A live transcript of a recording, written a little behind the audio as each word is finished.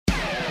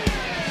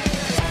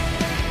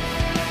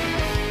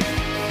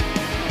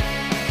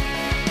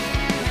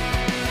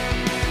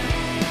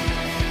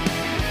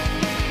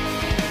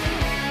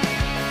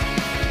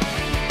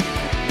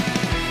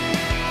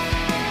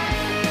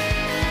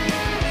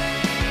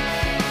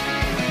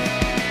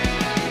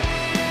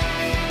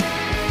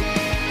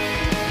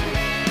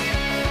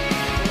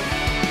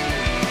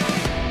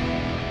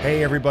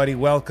Hey everybody,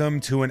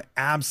 welcome to an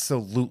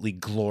absolutely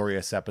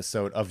glorious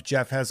episode of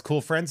Jeff Has Cool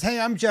Friends. Hey,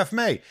 I'm Jeff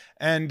May,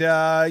 and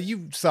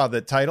you saw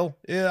the title.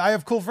 I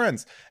have cool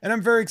friends, and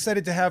I'm very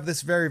excited to have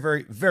this very,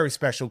 very, very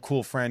special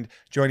cool friend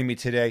joining me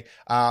today.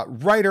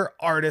 Writer,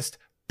 artist,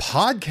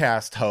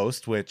 podcast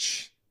host,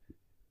 which,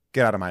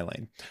 get out of my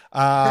lane.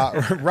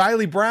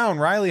 Riley Brown.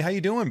 Riley, how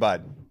you doing,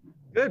 bud?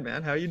 Good,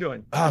 man. How are you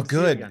doing? Oh,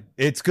 good.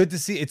 It's good to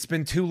see. It's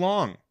been too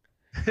long.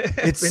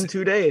 It's been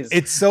 2 days.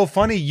 It's so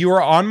funny. You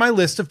were on my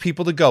list of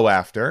people to go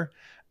after.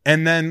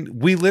 And then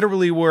we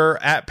literally were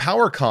at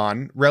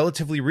PowerCon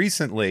relatively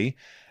recently.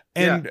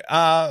 And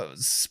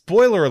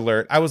spoiler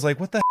alert, I was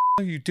like, what the hell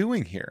are you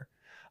doing here?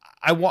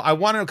 I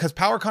want to, because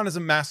PowerCon is a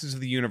Masters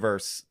of the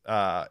Universe.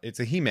 It's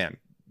a He-Man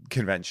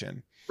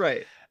convention.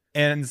 Right.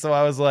 And so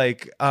I was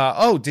like,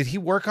 oh, did he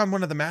work on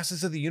one of the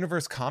Masters of the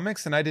Universe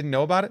comics and I didn't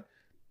know about it?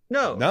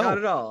 No, not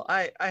at all.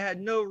 I had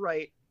no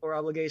right or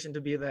obligation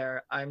to be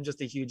there. I'm just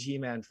a huge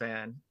He-Man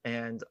fan,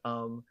 and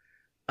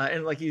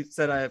like you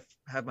said, I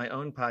have my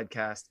own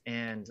podcast.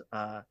 And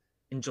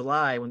in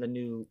July, when the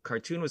new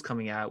cartoon was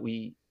coming out,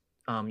 we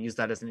used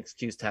that as an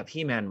excuse to have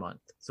He-Man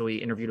month. So we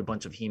interviewed a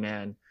bunch of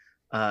He-Man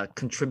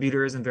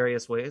contributors in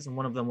various ways, and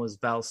one of them was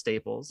Val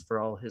Staples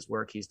for all his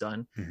work he's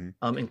done,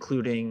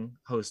 including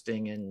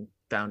hosting and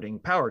founding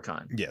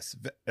PowerCon. Yes,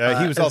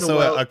 he was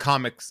also a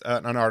comics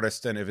an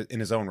artist and in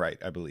his own right,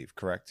 I believe.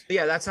 Correct?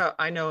 Yeah, that's how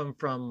I know him,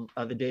 from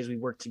the days we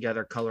worked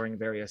together coloring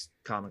various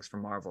comics for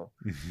Marvel.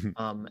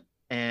 When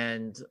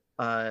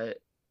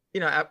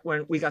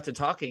we got to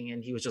talking,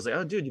 and he was just like,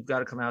 "Oh, dude, you've got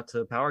to come out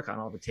to PowerCon.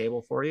 I'll have a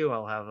table for you.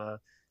 I'll have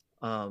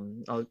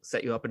I'll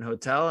set you up in a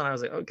hotel." And I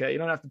was like, "Okay, you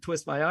don't have to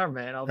twist my arm,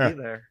 man. I'll be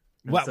there."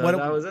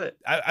 That was it.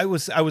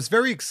 I was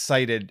very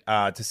excited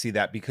to see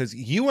that, because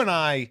you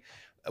and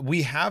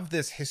we have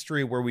this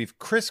history where we've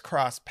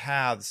crisscrossed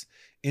paths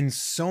in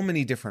so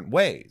many different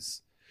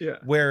ways. Yeah.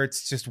 Where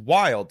it's just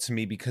wild to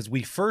me, because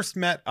we first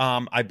met,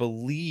 I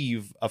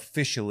believe,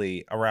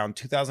 officially around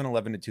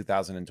 2011 to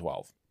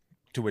 2012.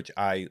 To which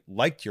I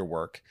liked your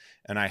work,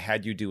 and I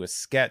had you do a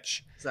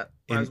sketch. Is that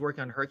when I was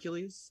working on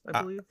Hercules,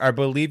 I believe? I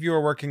believe you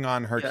were working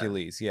on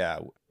Hercules, yeah.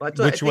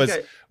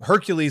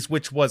 Hercules,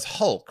 which was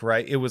Hulk,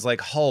 right? It was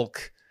like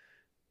Hulk,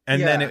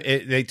 and then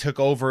they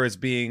took over as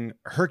being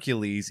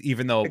Hercules,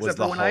 even though it was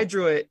the Hulk. When I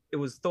drew it, it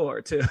was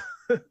Thor too.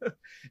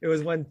 It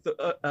was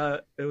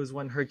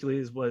when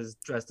Hercules was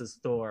dressed as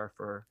Thor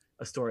for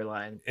a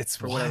storyline. It's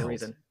for wild. whatever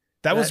reason.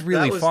 That was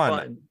really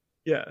fun.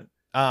 Yeah.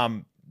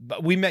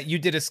 But we met. You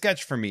did a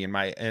sketch for me,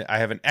 I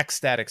have an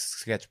ecstatic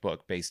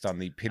sketchbook based on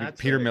the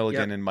Peter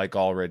Milligan and Mike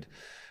Allred,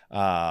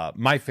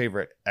 my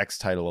favorite X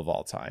title of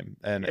all time.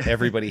 And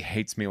everybody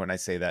hates me when I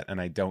say that,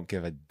 and I don't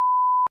give a.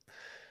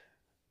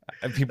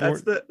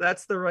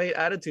 That's the right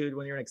attitude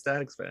when you're an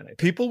Ecstatics fan.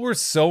 People were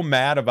so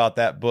mad about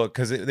that book,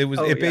 because it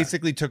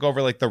basically took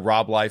over like the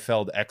Rob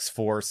Liefeld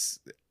X-Force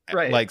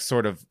like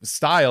sort of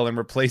style and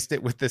replaced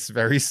it with this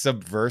very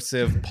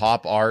subversive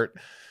pop art,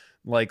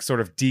 like sort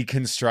of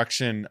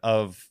deconstruction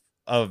of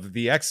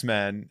the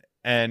X-Men.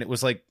 And it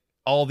was like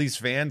all these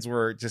fans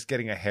were just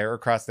getting a hair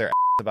across their ass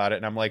about it.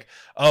 And I'm like,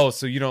 oh,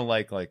 so you don't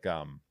like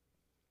an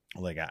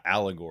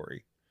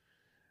allegory,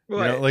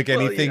 right.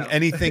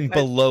 Anything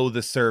below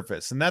the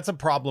surface. And that's a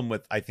problem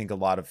with, I think, a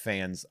lot of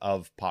fans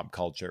of pop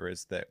culture,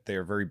 is that they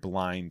are very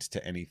blind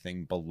to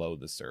anything below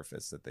the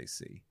surface that they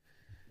see.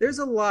 There's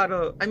a lot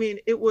of,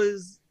 it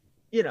was,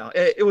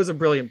 it was a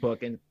brilliant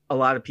book, and a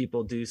lot of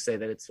people do say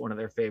that it's one of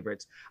their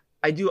favorites.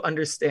 I do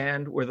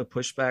understand where the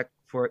pushback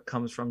for it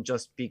comes from,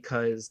 just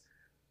because,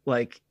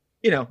 when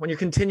you're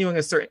continuing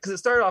because it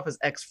started off as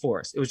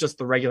X-Force. It was just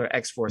the regular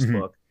X-Force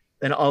book.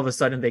 Then all of a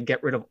sudden they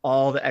get rid of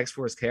all the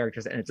X-Force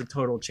characters, and it's a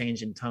total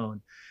change in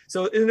tone.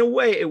 So in a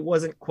way, it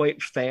wasn't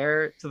quite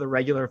fair to the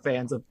regular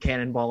fans of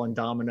Cannonball and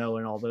Domino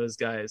and all those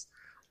guys.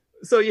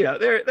 So,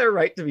 they're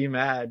right to be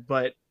mad,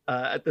 but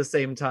at the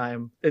same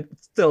time, it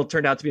still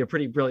turned out to be a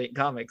pretty brilliant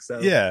comic. So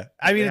yeah,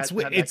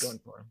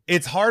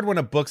 it's hard when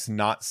a book's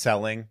not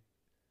selling.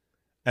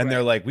 And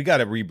they're like, we got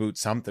to reboot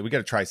something. We got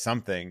to try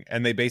something.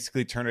 And they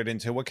basically turn it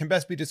into what can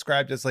best be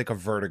described as like a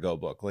Vertigo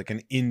book, like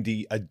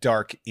a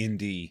dark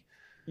indie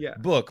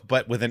book,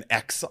 but with an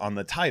X on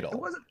the title. It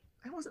wasn't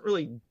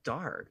really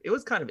dark. It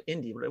was kind of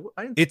indie, but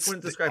I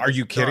wouldn't describe it. Are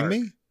you kidding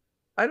me?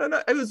 I don't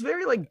know. It was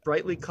very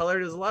brightly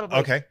colored. There's a lot of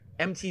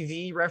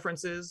MTV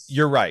references.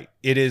 You're right.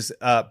 It is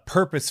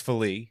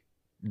purposefully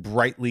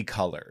brightly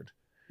colored.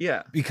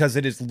 Yeah. Because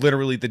it is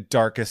literally the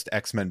darkest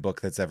X-Men book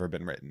that's ever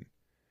been written.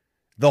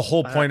 The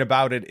whole point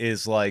about it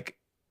is like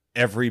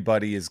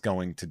everybody is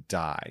going to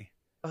die.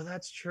 Oh,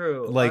 that's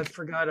true. Like, I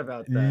forgot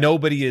about that.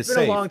 Nobody is safe.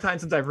 It's been a long time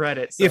since I've read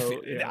it.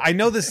 So, I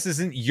know this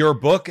isn't your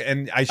book,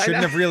 and I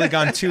shouldn't have really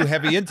gone too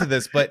heavy into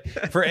this, but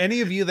for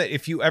any of you that,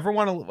 if you ever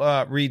want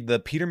to read the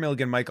Peter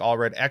Milligan, Mike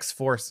Allred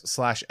X-Force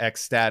 /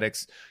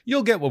 X-Statics,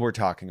 you'll get what we're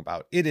talking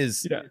about.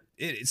 It's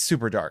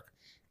super dark.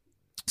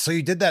 So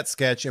you did that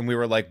sketch, and we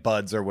were like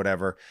buds or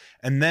whatever.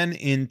 And then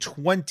in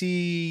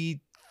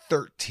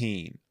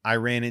 2013, I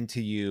ran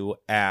into you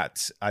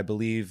at, I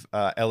believe,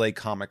 LA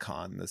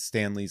Comic-Con, the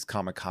Stanley's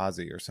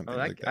Kamikaze or something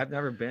like that. I've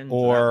never been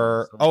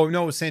or to that one, so.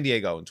 No, it was San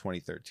Diego in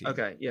 2013.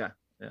 Okay, yeah.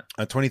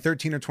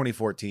 2013 or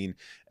 2014,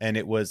 and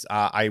it was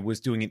I was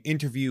doing an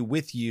interview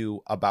with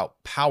you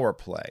about Power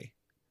Play.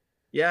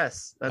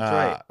 Yes, that's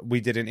right.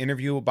 We did an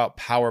interview about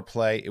Power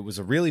Play. It was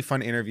a really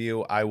fun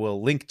interview. I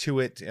will link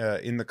to it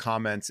in the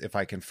comments if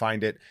I can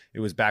find it. It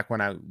was back when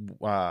I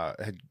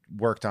had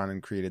worked on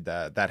and created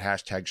that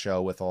hashtag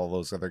show with all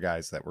those other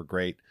guys that were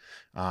great.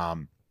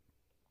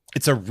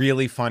 It's a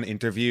really fun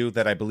interview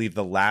that I believe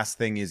the last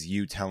thing is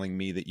you telling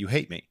me that you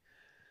hate me.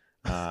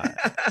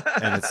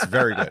 And it's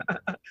very good.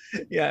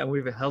 Yeah, and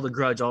we've held a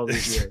grudge all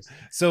these years.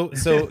 So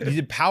you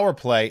did Power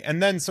Play,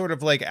 and then sort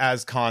of like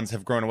as cons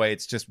have grown away,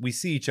 it's just we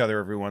see each other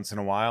every once in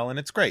a while, and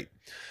it's great.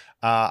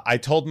 I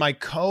told my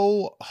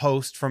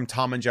co-host from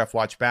Tom and Jeff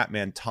Watch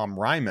Batman, Tom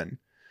Ryman,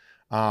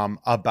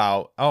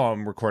 about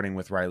I'm recording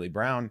with Riley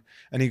Brown,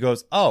 and he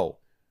goes,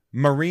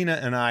 Marina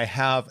and I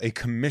have a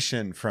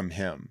commission from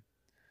him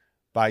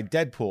by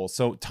Deadpool.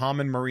 So Tom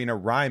and Marina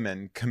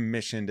Ryman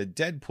commissioned a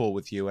Deadpool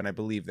with you, and I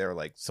believe they're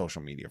like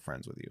social media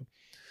friends with you.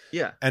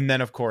 Yeah. And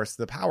then of course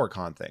the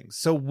PowerCon thing.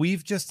 So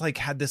we've just like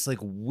had this like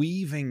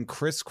weaving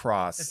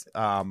crisscross,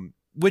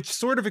 which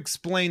sort of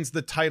explains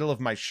the title of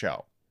my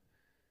show.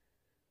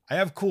 I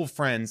have cool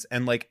friends,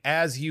 and like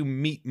as you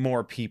meet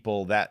more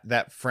people,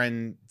 that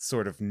friend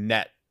sort of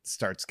net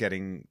starts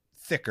getting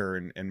thicker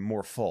and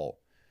more full.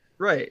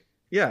 Right.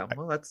 Yeah.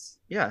 Well, it's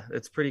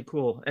pretty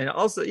cool. And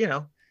also,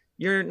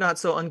 you're not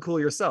so uncool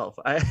yourself.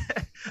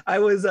 I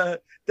was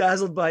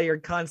dazzled by your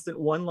constant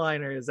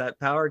one-liners at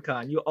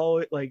PowerCon. You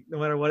always, like, no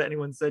matter what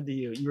anyone said to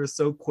you, you were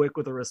so quick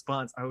with a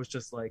response. I was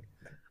just like,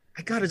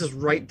 I gotta just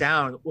write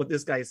down what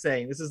this guy's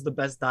saying. This is the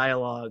best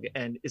dialogue,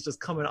 and it's just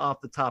coming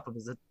off the top of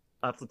his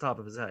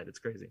head. It's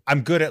crazy.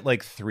 I'm good at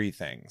like 3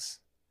 things.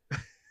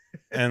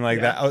 And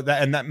like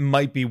that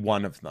might be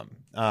one of them.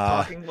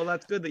 Talking. Well,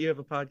 that's good that you have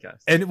a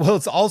podcast. And well,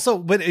 it's also,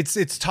 but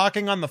it's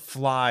talking on the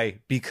fly,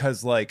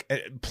 because like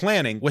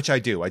planning, which I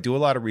do a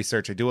lot of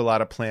research. I do a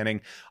lot of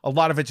planning. A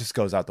lot of it just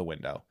goes out the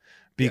window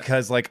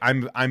because like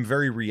I'm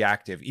very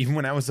reactive. Even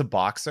when I was a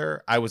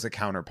boxer, I was a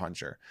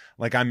counterpuncher.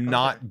 Like I'm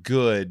not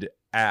good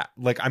at,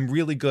 like, I'm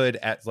really good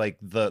at like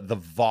the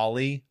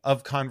volley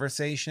of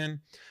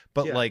conversation.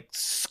 But like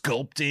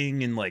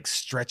sculpting and like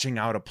stretching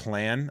out a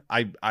plan,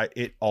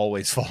 it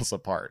always falls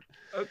apart.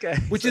 Okay.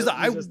 Which is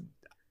I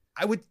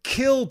would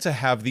kill to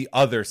have the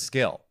other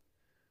skill.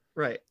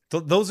 Right.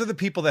 Those are the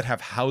people that have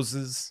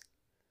houses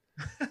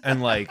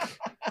and like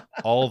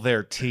all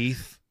their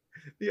teeth.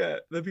 Yeah,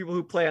 the people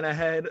who plan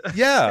ahead.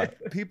 Yeah,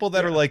 people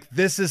that are like,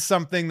 this is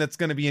something that's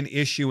going to be an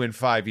issue in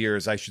 5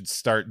 years. I should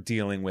start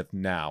dealing with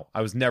now.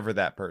 I was never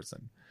that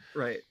person.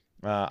 Right.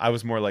 I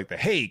was more like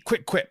hey,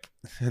 quick quip.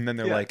 And then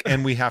they're like,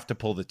 and we have to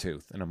pull the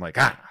tooth. And I'm like,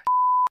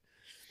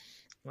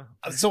 Wow.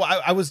 So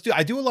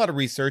I do a lot of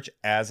research,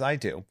 as I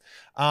do.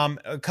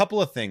 A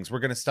couple of things. We're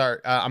going to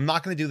start. I'm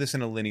not going to do this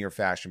in a linear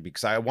fashion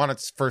because I want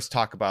to first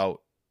talk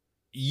about,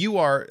 you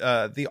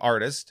are the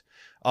artist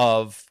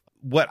of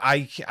what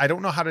I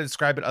don't know how to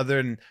describe it other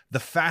than the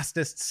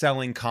fastest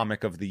selling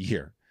comic of the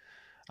year.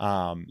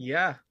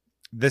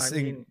 This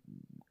thing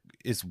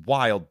is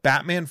wild.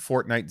 Batman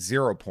Fortnite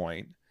 0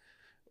 Point.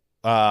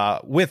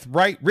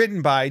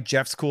 Written by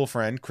Jeff's cool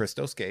friend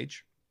Christos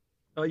Gage.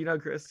 Oh, you know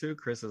Chris too?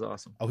 Chris is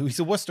awesome. Oh, he's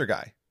a Worcester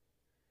guy.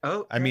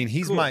 Oh, I mean,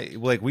 he's cool.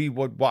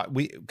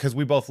 because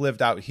we both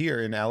lived out here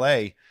in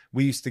LA.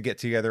 We used to get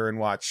together and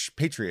watch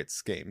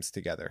Patriots games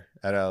together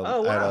at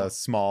a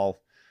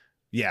small.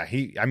 Yeah,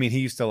 he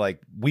used to like,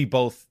 we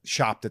both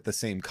shopped at the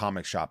same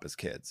comic shop as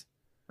kids.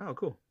 Oh,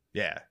 cool.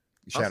 Yeah.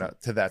 Shout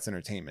out to That's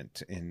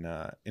Entertainment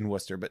in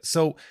Worcester. But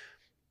so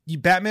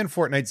Batman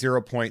Fortnite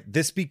 0 Point,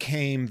 this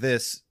became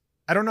this,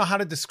 I don't know how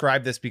to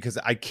describe this because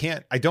I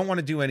don't want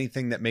to do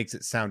anything that makes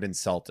it sound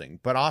insulting,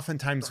 but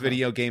oftentimes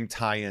video game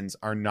tie-ins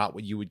are not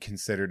what you would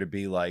consider to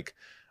be like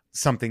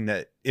something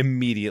that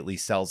immediately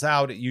sells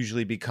out. It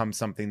usually becomes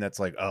something that's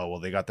like, oh, well,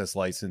 they got this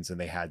license and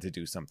they had to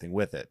do something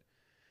with it.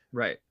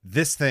 Right.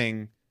 This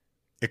thing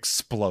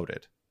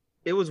exploded.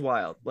 It was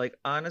wild. Like,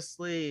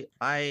 honestly,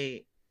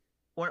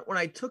 when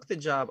I took the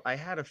job, I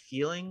had a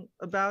feeling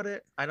about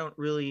it. I don't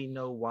really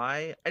know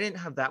why. I didn't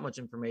have that much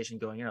information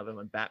going in other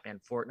than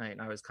Batman Fortnite.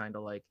 And I was kind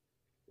of like,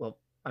 well,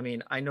 I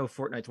mean, I know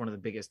Fortnite's one of the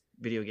biggest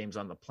video games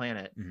on the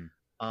planet.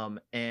 Mm-hmm.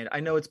 And I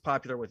know it's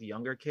popular with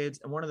younger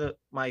kids. And one of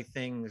my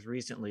things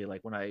recently,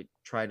 like when I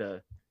try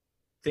to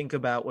think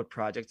about what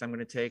projects I'm going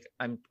to take,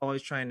 I'm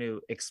always trying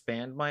to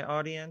expand my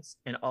audience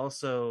and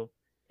also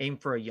aim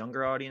for a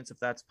younger audience if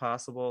that's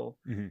possible.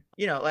 Mm-hmm.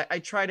 Like I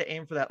try to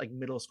aim for that like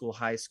middle school,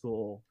 high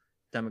school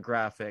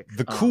demographic,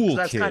 the cool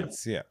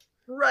kids.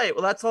 Right.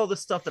 Well, that's all the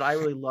stuff that I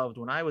really loved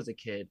when I was a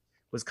kid,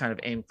 was kind of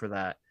aimed for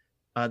that.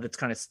 That's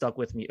kind of stuck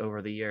with me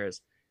over the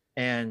years.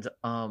 And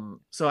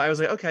so I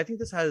was like, okay, I think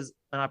this has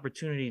an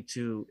opportunity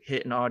to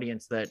hit an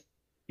audience that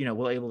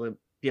will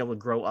be able to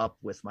grow up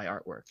with my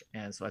artwork.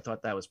 And so I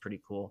thought that was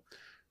pretty cool.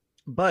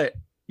 But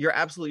you're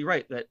absolutely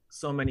right that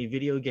so many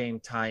video game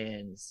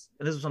tie-ins,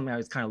 and this is something I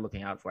was kind of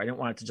looking out for. I didn't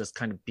want it to just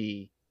kind of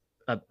be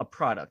a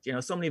product.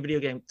 So many video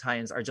game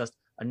tie-ins are just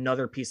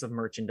another piece of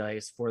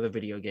merchandise for the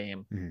video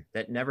game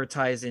that never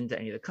ties into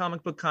any of the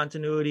comic book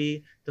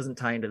continuity, doesn't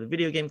tie into the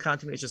video game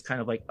continuity. It's just kind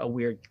of like a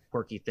weird,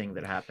 quirky thing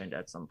that happened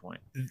at some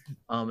point.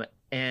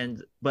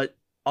 But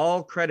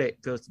all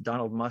credit goes to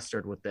Donald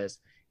Mustard with this.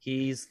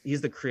 He's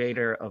the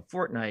creator of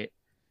Fortnite,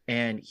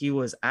 and he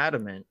was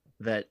adamant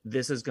that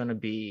this is going to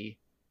be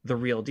the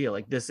real deal.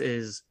 Like, this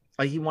is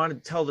like, he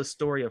wanted to tell the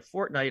story of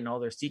Fortnite and all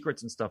their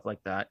secrets and stuff like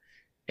that.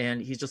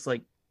 And he's just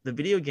like, the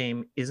video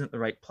game isn't the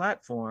right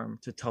platform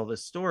to tell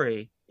this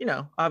story.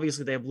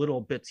 Obviously they have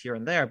little bits here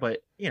and there,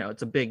 but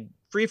it's a big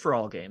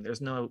free-for-all game.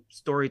 There's no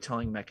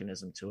storytelling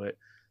mechanism to it.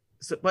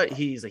 But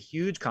he's a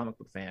huge comic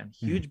book fan,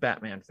 huge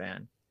Batman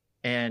fan.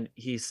 And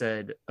he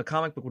said a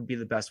comic book would be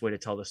the best way to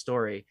tell the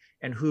story.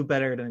 And who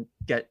better to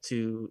get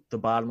to the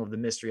bottom of the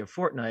mystery of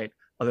Fortnite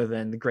other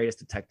than the greatest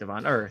detective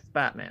on earth,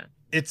 Batman.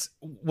 It's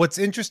what's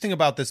interesting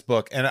about this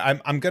book, and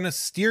I'm going to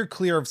steer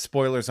clear of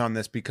spoilers on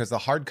this because the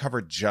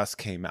hardcover just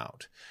came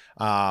out,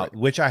 right.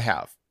 Which I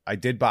have. I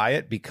did buy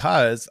it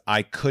because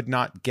I could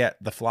not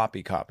get the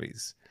floppy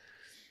copies.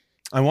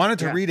 I wanted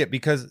to read it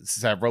because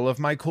several of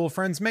my cool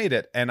friends made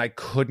it, and I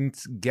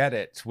couldn't get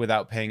it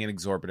without paying an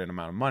exorbitant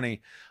amount of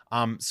money.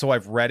 So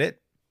I've read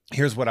it.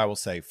 Here's what I will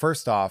say.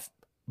 First off,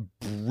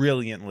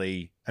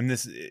 brilliantly, and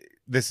this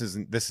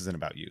isn't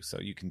about you, so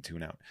you can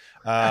tune out.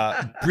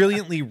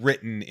 Brilliantly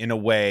written in a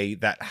way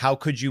that how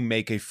could you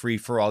make a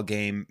free-for-all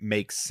game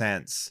make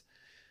sense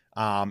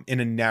in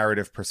a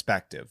narrative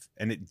perspective?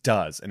 And it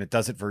does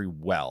it very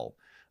well.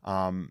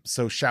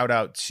 So shout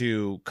out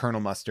to Colonel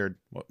Mustard.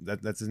 Well,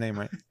 that's his name,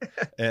 right?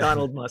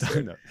 Donald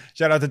Mustard. No.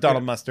 Shout out to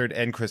Donald Mustard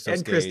and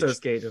Christos Gage. Christos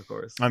Gage, of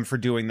course. For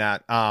doing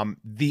that.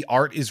 The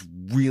art is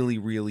really,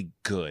 really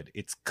good.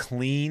 It's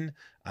clean.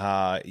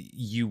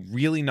 You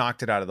really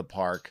knocked it out of the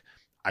park.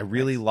 I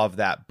really love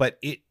that, but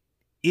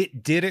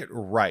it did it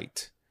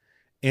right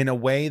in a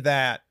way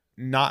that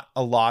not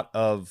a lot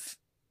of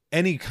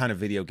any kind of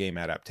video game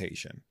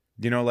adaptation.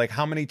 Like,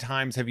 how many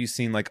times have you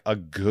seen like a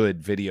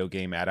good video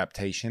game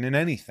adaptation in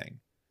anything?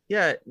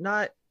 Yeah,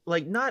 not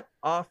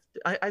often.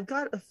 I've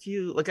got a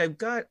few, like I've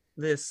got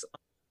this.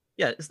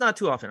 Yeah, it's not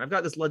too often. I've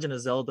got this Legend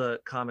of Zelda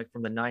comic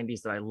from the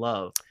 90s that I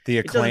love. The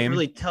Acclaim. It doesn't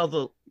really tell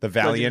the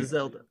Valiant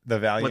Zelda.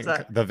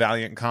 The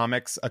Valiant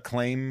Comics,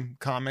 Acclaim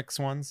Comics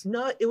ones.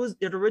 No,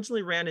 it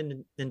originally ran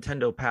in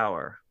Nintendo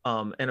Power.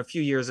 And a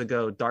few years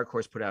ago, Dark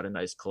Horse put out a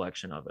nice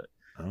collection of it.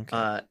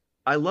 Okay.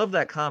 I love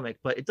that comic,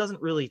 but it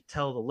doesn't really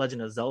tell the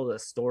Legend of Zelda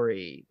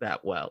story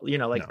that well.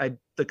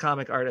 The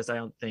comic artist, I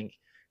don't think.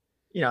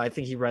 I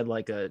think he read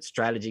like a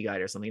strategy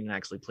guide or something and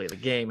actually play the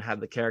game,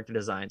 had the character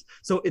designs.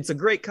 So it's a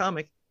great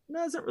comic. It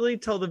doesn't really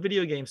tell the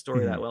video game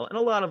story that well. And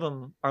a lot of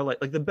them are like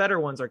the better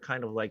ones are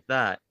kind of like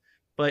that.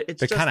 But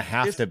they kind of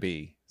have to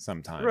be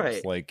sometimes.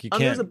 Right. Like, you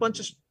can't. There's a bunch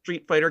of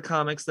Street Fighter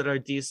comics that are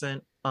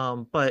decent.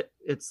 But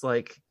it's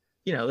like,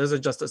 those are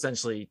just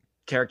essentially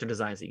character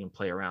designs that you can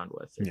play around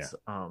with. It's,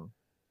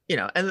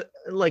 and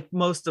like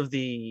most of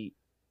the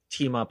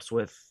team ups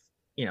with,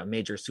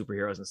 major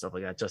superheroes and stuff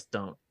like that just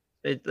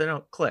they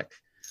don't click.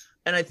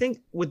 And I think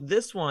with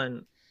this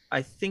one,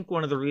 I think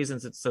one of the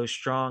reasons it's so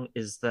strong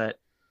is that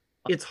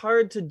it's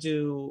hard to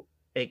do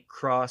a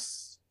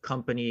cross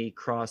company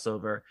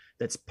crossover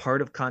that's part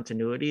of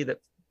continuity,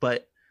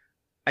 but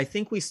I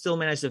think we still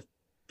managed to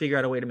figure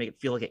out a way to make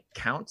it feel like it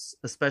counts,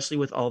 especially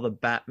with all the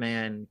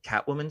Batman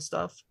Catwoman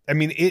stuff. I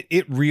mean,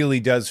 it really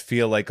does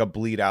feel like a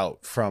bleed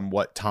out from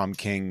what Tom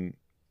King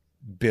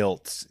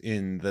built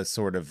in the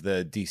sort of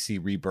the DC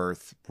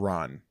Rebirth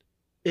run.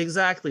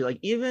 Exactly. Like,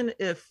 even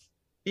if,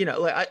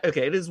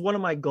 it is one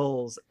of my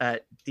goals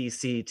at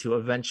DC to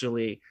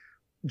eventually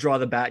draw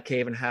the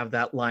Batcave and have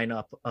that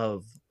lineup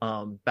of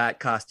Bat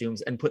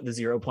costumes and put the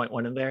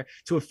 0.1 in there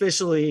to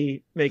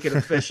officially make it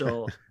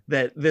official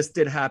that this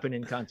did happen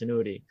in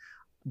continuity.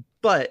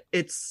 But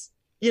it's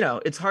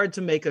hard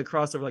to make a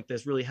crossover like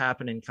this really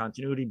happen in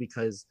continuity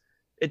because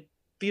it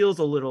feels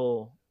a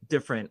little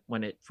different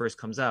when it first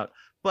comes out.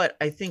 But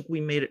I think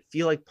we made it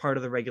feel like part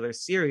of the regular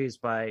series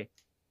by,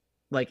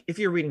 like, if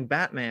you're reading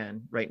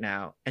Batman right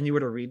now and you were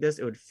to read this,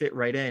 it would fit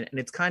right in. And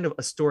it's kind of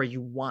a story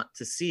you want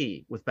to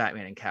see with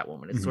Batman and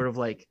Catwoman. It's sort of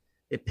like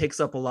it picks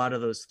up a lot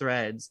of those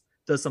threads,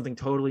 does something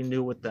totally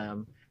new with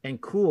them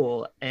and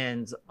cool.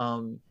 And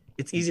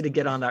it's easy to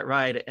get on that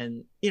ride.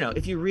 And,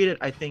 if you read it,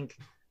 I think,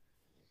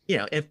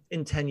 if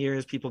in 10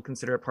 years people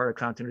consider it part of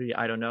continuity,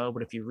 I don't know.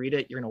 But if you read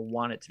it, you're going to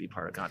want it to be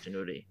part of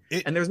continuity.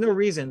 And there's no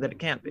reason that it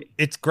can't be.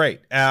 It's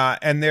great.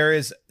 And there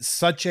is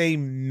such a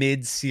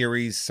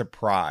mid-series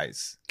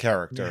surprise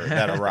character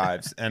that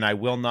arrives. And I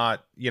will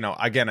not,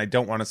 again, I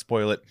don't want to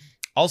spoil it.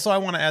 Also, I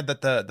want to add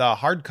that the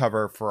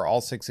hardcover for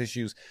all 6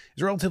 issues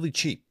is relatively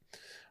cheap.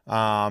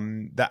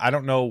 That I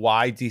don't know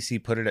why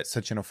DC put it at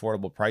such an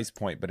affordable price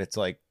point, but it's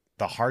like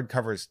the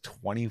hardcover is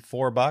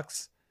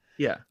 $24.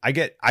 Yeah. I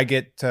get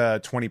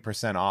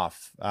 20%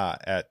 off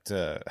at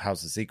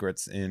House of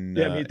Secrets in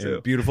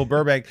beautiful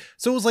Burbank.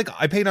 So it was like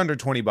I paid under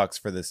 $20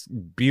 for this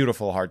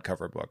beautiful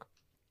hardcover book.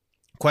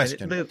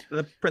 Question.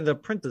 The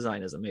print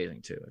design is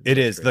amazing too. It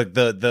is.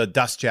 The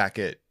dust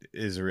jacket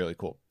is really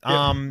cool.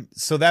 Yeah.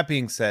 So that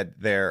being said,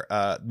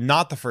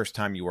 not the first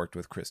time you worked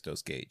with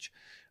Christos Gage.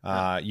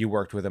 You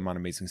worked with him on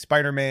Amazing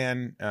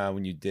Spider-Man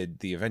when you did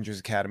the Avengers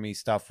Academy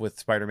stuff with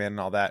Spider-Man and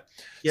all that.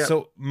 Yeah.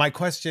 So my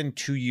question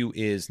to you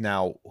is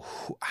now,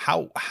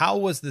 how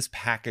was this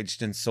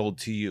packaged and sold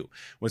to you?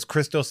 Was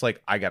Christos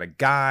like, I got a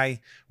guy?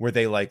 Were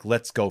they like,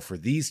 let's go for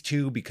these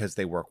two because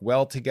they work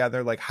well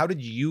together? Like, how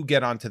did you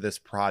get onto this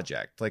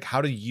project? Like,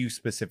 how did you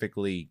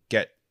specifically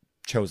get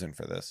chosen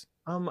for this?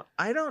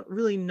 I don't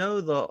really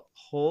know the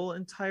whole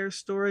entire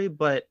story,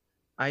 but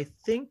I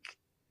think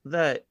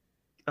that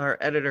our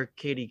editor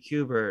Katie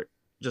Kubert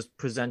just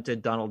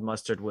presented Donald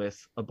Mustard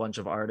with a bunch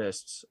of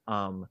artists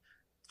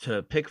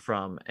to pick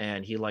from,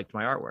 and he liked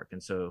my artwork,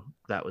 and so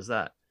that was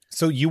that.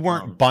 So you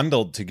weren't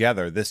bundled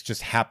together. This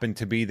just happened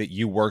to be that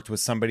you worked with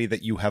somebody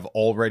that you have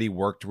already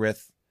worked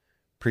with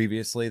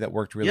previously that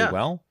worked really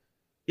well.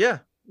 Yeah.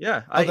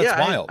 Oh, that's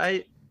wild.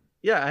 I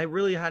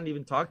really hadn't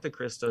even talked to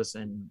Christos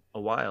in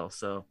a while.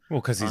 So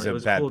because he's a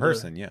bad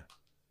person. Yeah.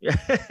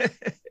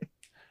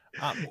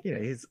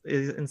 He's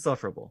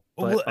insufferable.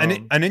 But,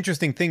 an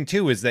interesting thing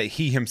too is that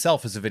he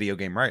himself is a video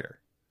game writer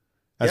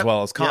as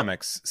well as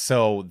comics.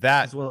 So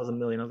that, as well as a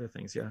million other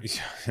things.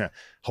 Yeah.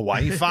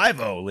 Hawaii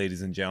Five-0,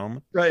 ladies and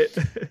gentlemen. Right.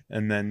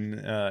 And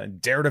then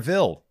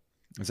Daredevil.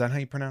 Is that how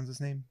you pronounce his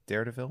name?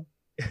 Daredevil?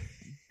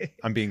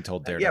 I'm being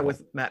told Daredevil. Yeah,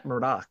 with Matt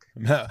Murdock.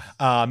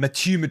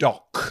 Matthew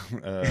Murdock.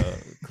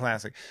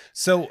 Classic.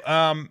 So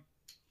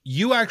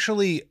you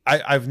actually,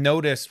 I've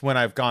noticed when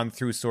I've gone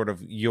through sort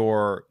of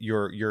your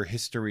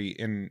history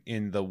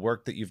in the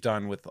work that you've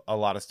done with a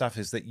lot of stuff,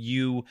 is that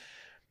you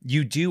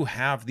do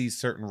have these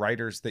certain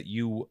writers that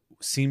you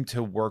seem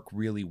to work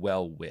really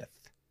well with,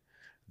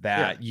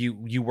 that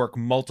you work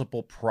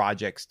multiple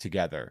projects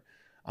together,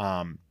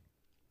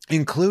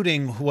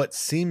 including what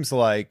seems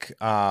like,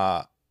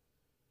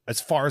 as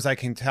far as I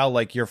can tell,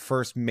 like your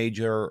first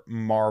major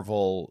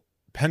Marvel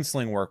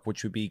penciling work,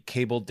 which would be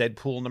Cable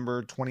Deadpool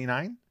number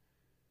 29.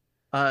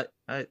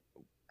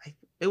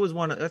 It was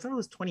one. I thought it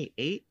was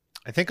 28.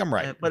 I think I'm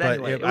right, but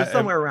anyway, it was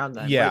somewhere around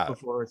that. Right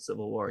before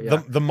Civil War.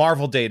 Yeah. The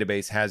Marvel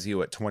database has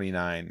you at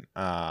 29.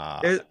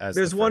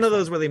 There's one of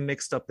those where they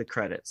mixed up the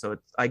credit. So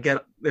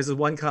there's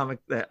one comic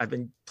that I've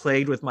been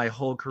plagued with my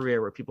whole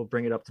career where people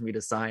bring it up to me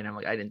to sign. I'm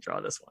like, I didn't draw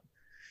this one.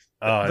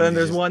 Then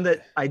there's one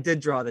that I did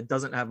draw that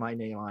doesn't have my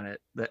name on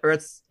it, or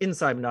it's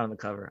inside but not on the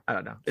cover. I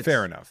don't know.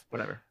 Fair enough.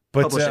 Whatever.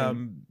 But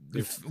Fabian,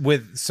 is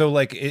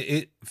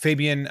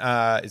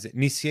it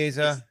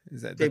Nicieza?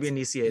 Is that Fabian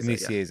Nicieza?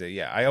 Nicieza,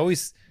 yeah.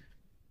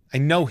 I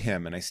know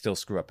him, and I still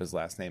screw up his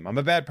last name. I'm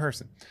a bad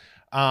person.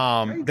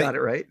 You got it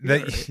right.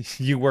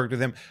 You worked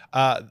with him.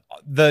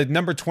 The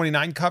number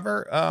 29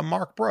 cover,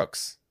 Mark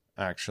Brooks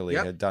actually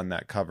had done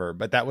that cover,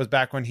 but that was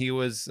back when he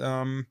was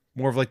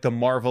more of like the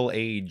Marvel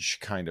Age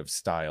kind of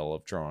style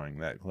of drawing.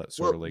 That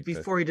sort of like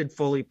before he did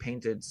fully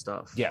painted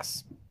stuff.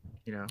 Yes,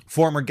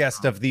 former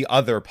guest of the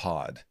other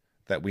pod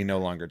that we no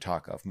longer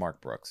talk of,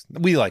 Mark Brooks.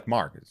 We like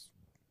Mark.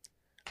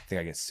 I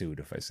think I get sued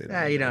if I say that.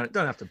 Yeah, you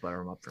don't have to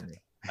butter him up for me.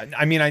 I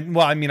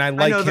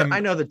like him. I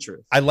know the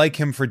truth. I like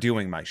him for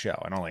doing my show.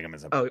 I don't like him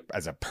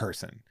as a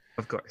person.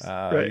 Of course.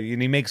 Right.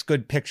 And he makes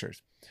good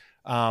pictures.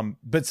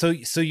 But so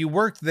you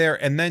worked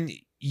there, and then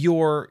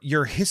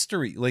your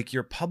history, like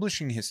your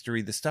publishing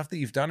history, the stuff that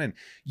you've done, and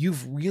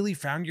you've really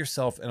found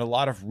yourself in a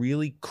lot of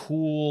really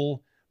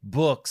cool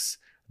books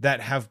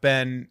that have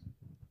been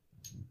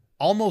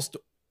almost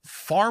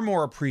far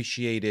more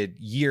appreciated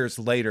years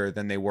later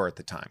than they were at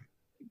the time.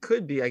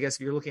 Could be, I guess,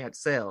 if you're looking at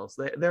sales.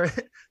 They're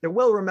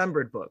well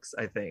remembered books,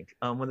 I think.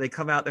 When they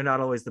come out, they're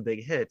not always the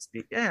big hits.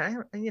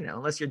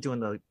 Unless you're doing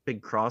the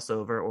big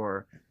crossover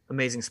or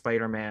Amazing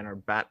Spider-Man or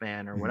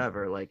Batman or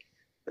whatever, like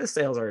the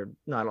sales are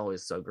not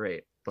always so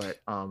great. But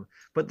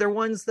they're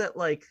ones that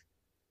like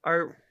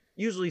are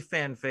usually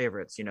fan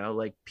favorites.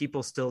 Like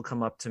people still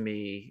come up to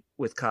me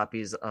with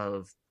copies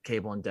of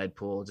Cable and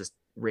Deadpool, just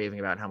raving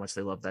about how much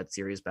they loved that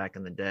series back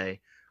in the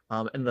day.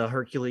 And the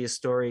Hercules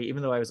story,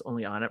 even though I was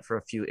only on it for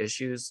a few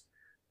issues,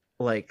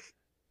 like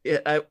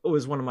it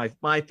was one of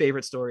my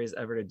favorite stories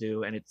ever to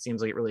do, and it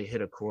seems like it really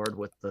hit a chord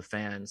with the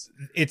fans.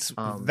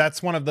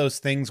 That's one of those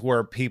things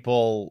where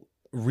people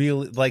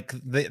really like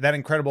that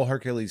Incredible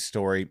Hercules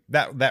story,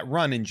 that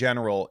run in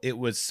general. It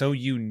was so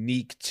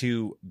unique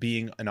to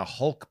being in a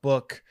Hulk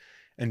book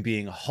and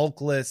being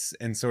Hulkless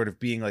and sort of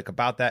being like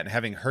about that and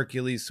having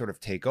Hercules sort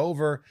of take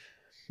over.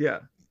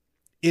 Yeah.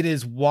 It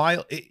is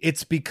wild.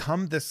 It's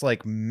become this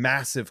like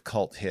massive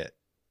cult hit.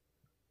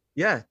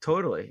 Yeah,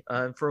 totally.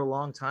 For a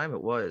long time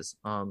it was.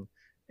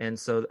 And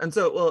so,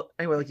 well,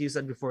 anyway, like you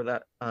said before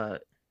that,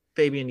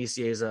 Fabian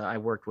Nicieza, I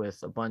worked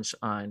with a bunch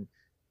on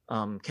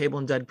Cable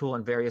and Deadpool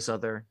and various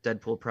other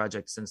Deadpool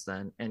projects since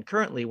then. And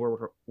currently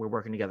we're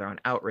working together on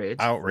Outrage.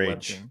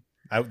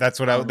 That's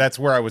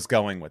where I was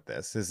going with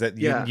this, is that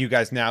you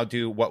guys now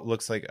do what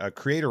looks like a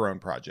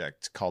creator-owned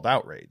project called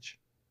Outrage.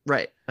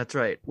 Right. That's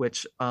right.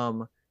 Which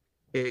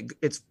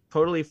it's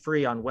totally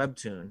free on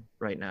Webtoon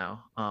right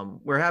now.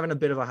 We're having a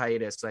bit of a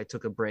hiatus. So I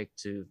took a break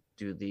to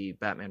do the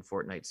Batman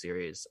Fortnite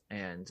series,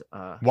 and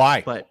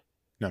why? But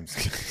no, I'm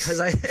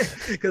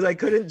just because I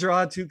couldn't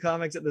draw 2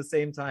 comics at the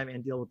same time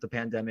and deal with the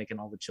pandemic and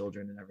all the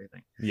children and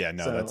everything. Yeah,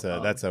 no, so,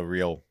 that's a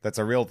real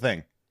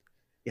thing.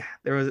 Yeah,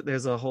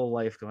 there's a whole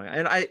life going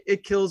on, and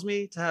it kills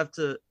me to have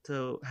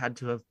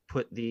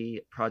put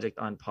the project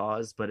on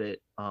pause, but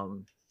it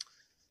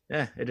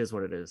is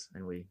what it is,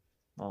 and we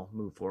all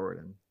move forward.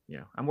 And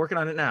I'm working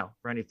on it now.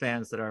 For any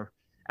fans that are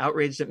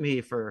outraged at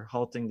me for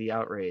halting the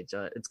outrage,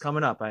 it's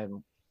coming up.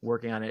 I'm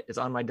working on it. It's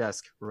on my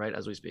desk right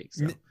as we speak.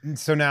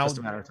 So now, just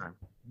a matter of time.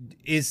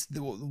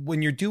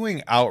 When you're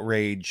doing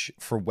Outrage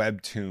for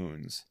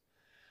Webtoons,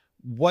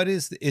 what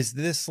is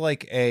this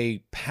like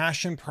a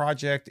passion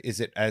project? Is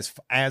it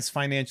as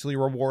financially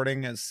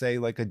rewarding as, say,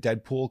 like a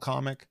Deadpool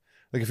comic?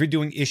 Like if you're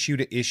doing issue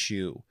to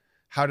issue,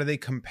 how do they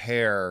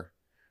compare,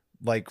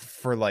 like,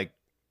 for like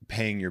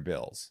paying your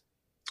bills?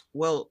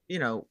 Well,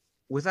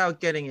 without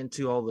getting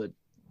into all the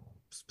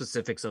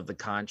specifics of the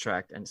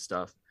contract and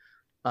stuff,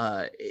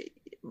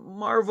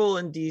 Marvel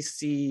and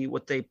DC,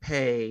 what they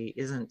pay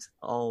isn't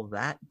all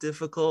that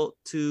difficult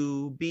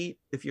to beat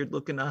if you're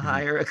looking to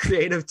hire a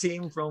creative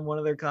team from one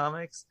of their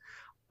comics.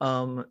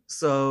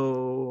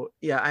 So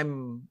yeah,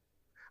 I'm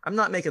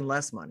not making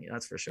less money,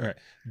 that's for sure.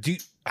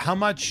 Right. How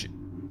much?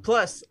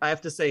 Plus, I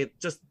have to say,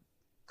 just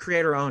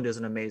creator owned is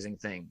an amazing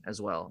thing as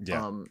well.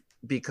 Yeah.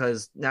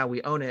 Because now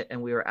we own it,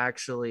 and we are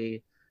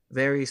actually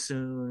very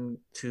soon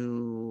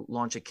to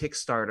launch a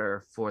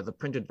Kickstarter for the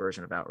printed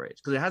version of Outrage,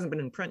 because it hasn't been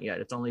in print yet.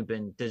 It's only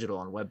been digital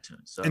on Webtoon.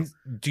 So, and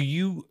do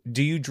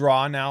you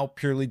draw now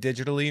purely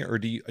digitally, or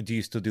do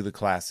you still do the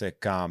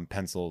classic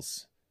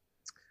pencils?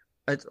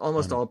 It's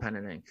almost all pen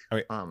and ink.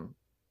 Okay.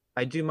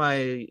 I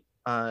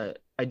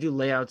do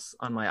layouts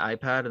on my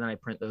iPad, and then I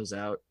print those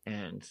out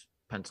and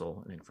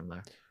pencil and ink from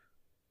there.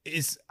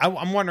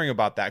 I'm wondering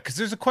about that, because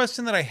there's a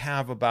question that I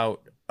have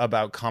about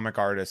comic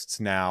artists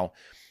now,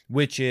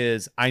 which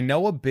is, I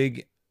know a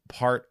big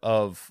part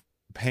of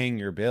paying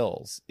your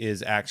bills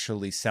is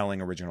actually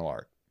selling original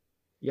art.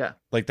 Yeah.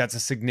 Like that's a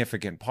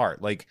significant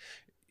part. Like,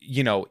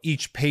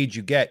 each page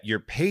you get,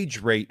 your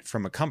page rate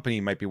from a company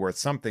might be worth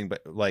something,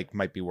 but like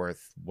might be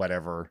worth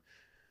whatever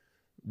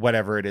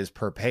it is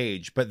per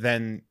page. But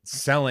then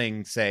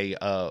selling, say,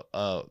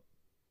 a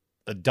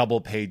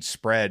double page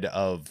spread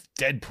of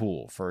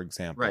Deadpool, for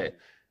example. Right.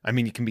 I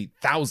mean, it can be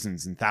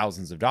thousands and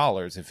thousands of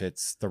dollars if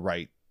it's the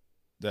right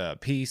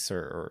piece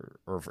or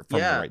from the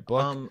right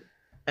book.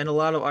 And a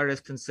lot of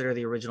artists consider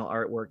the original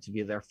artwork to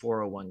be their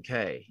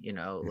 401k,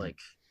 like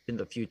in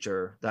the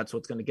future, that's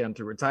what's going to get them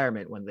through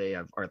retirement when they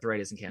have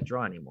arthritis and can't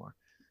draw anymore.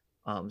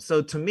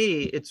 So to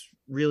me, it's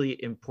really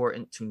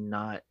important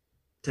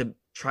to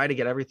try to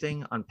get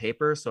everything on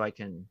paper so I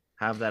can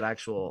have that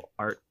actual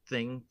art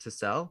thing to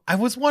sell. I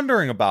was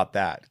wondering about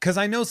that, because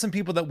I know some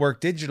people that work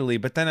digitally,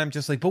 but then I'm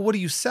just like, but what do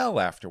you sell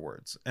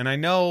afterwards? And I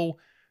know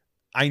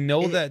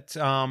that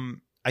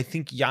I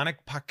think Yannick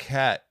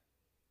Paquette,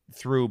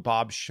 through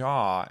Bob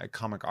Shaw at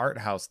Comic Art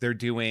House, they're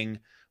doing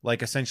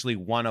like essentially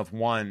one of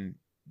one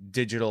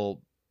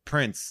digital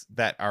prints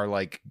that are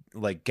like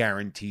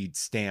guaranteed,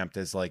 stamped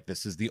as like,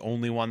 this is the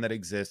only one that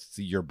exists.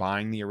 You're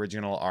buying the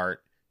original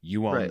art.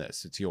 You own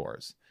this. It's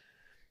yours.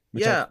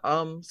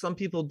 Some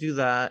people do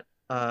that.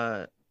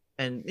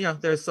 And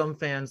there's some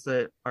fans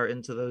that are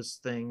into those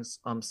things.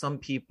 Some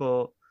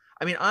people,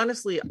 I mean,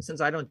 honestly, since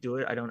I don't do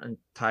it, I don't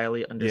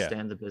entirely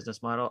understand the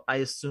business model. I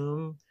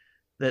assume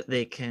that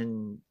they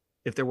can,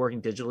 if they're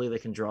working digitally, they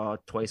can draw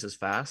twice as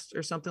fast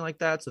or something like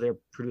that. So they're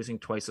producing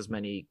twice as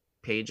many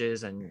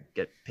pages and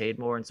get paid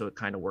more. And so it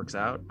kind of works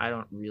out. I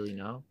don't really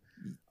know.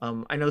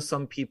 I know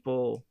some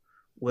people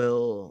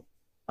will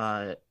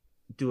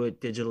do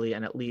it digitally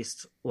and at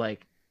least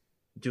like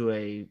do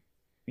a,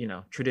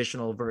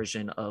 traditional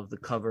version of the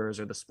covers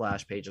or the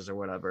splash pages or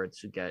whatever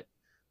to get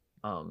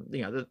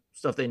the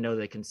stuff they know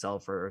they can sell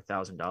for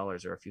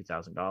 $1,000 or a few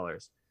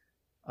 $1,000s.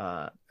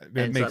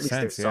 It makes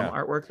sense. Some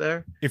artwork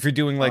there. If you're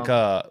doing like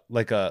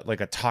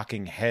a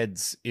talking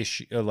heads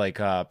issue, like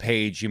a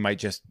page, you might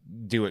just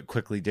do it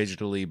quickly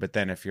digitally. But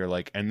then if you're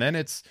like, and then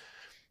it's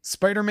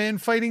Spider-Man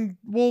fighting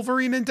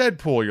Wolverine and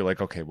Deadpool, you're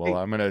like, okay, well,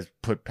 I'm gonna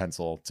put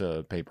pencil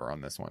to paper on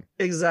this one.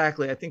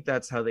 Exactly. I think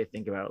that's how they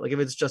think about it. Like if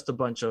it's just a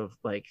bunch of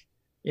like,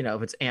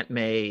 if it's Aunt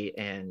May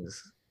and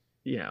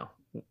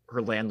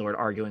her landlord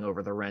arguing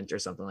over the rent or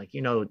something, like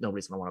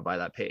nobody's gonna want to buy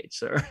that page,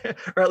 so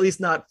or at least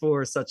not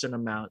for such an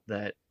amount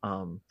that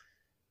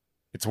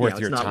it's worth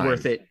your time. It's not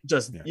worth it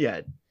just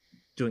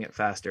doing it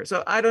faster.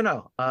 So I don't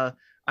know.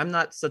 I'm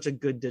not such a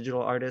good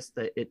digital artist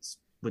that it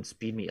would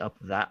speed me up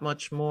that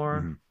much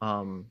more.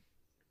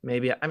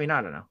 Maybe, I don't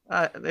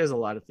know. There's a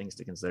lot of things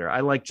to consider.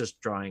 I like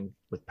just drawing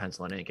with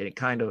pencil and ink, and it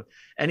kind of,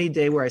 any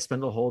day where I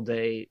spend the whole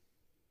day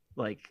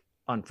like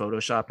on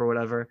Photoshop or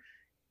whatever,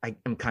 I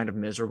am kind of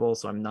miserable,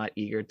 so I'm not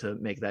eager to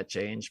make that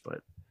change. But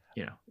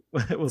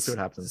we'll see what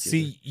happens.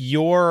 See,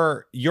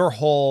 your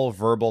whole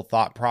verbal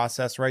thought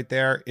process right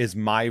there is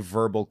my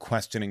verbal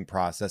questioning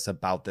process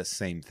about this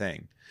same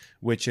thing,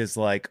 which is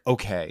like,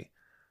 okay,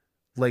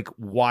 like,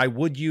 why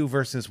would you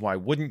versus why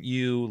wouldn't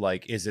you?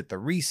 Like, is it the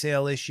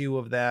resale issue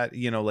of that?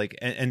 You know, like,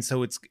 and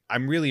so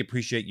I'm really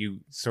appreciate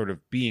you sort of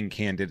being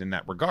candid in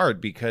that regard,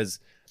 because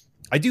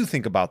I do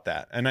think about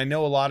that. And I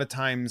know a lot of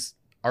times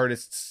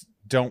artists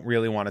don't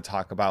really want to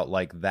talk about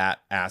like that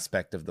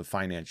aspect of the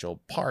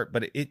financial part,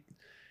 but it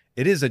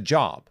is a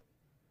job.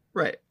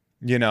 Right.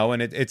 You know,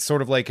 and it's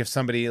sort of like if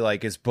somebody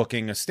like is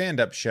booking a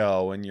stand-up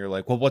show and you're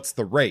like, well, what's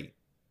the rate?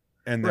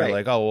 And they're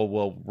like, oh,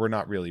 well, we're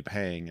not really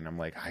paying. And I'm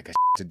like, I got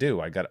to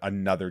do. I got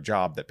another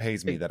job that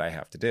pays me that I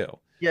have to do.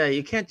 Yeah,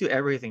 you can't do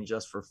everything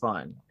just for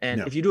fun. And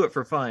if you do it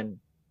for fun,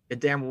 it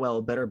damn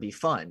well better be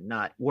fun,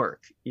 not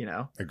work, you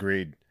know?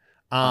 Agreed.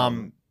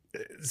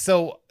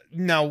 So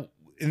now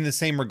in the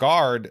same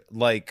regard,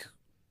 like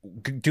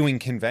doing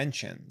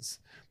conventions,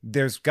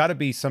 there's got to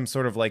be some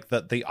sort of like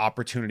the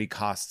opportunity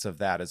costs of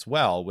that as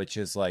well, which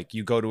is like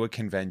you go to a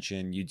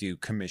convention, you do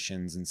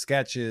commissions and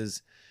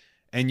sketches,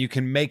 and you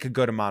can make a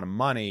good amount of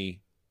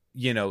money.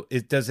 You know,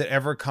 does it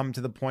ever come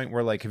to the point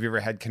where like, have you ever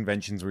had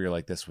conventions where you're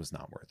like, this was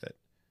not worth it?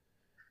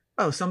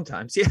 Oh,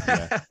 sometimes.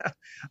 Yeah.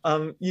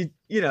 You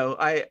know,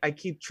 I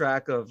keep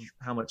track of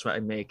how much I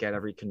make at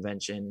every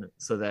convention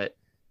so that,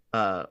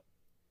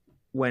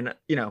 when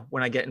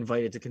I get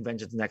invited to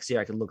conventions next year,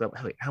 I can look up,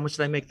 hey, how much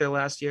did I make there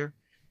last year?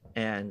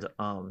 And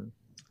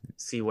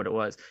see what it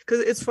was.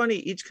 Because it's funny,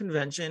 each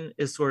convention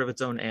is sort of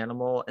its own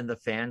animal, and the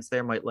fans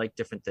there might like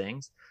different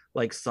things.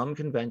 Like some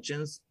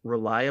conventions,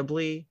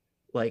 reliably,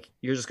 like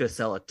you're just going to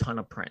sell a ton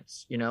of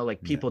prints, you know,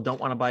 like people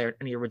don't want to buy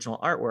any original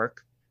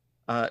artwork.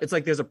 It's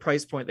like there's a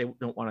price point they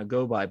don't want to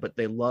go by, but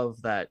they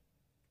love that,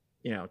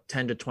 you know,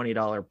 $10 to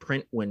 $20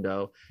 print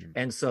window.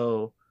 And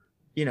so,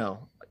 you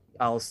know,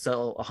 I'll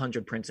sell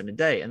 100 prints in a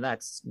day, and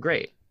that's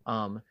great.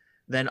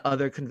 Then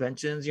other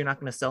conventions, you're not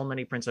going to sell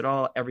many prints at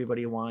all.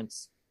 Everybody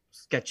wants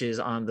sketches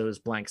on those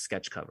blank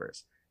sketch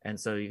covers. And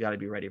so you got to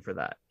be ready for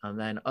that. And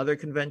then other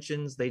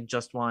conventions, they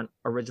just want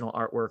original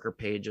artwork or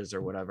pages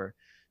or whatever.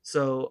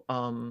 So,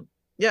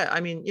 yeah,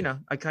 I mean, you know,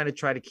 I kind of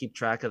try to keep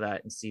track of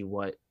that and see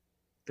what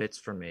fits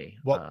for me.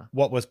 What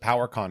was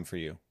PowerCon for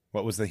you?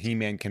 What was the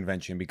He-Man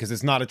convention? Because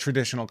it's not a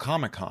traditional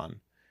Comic-Con,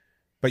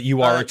 but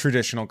you are a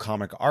traditional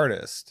comic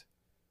artist.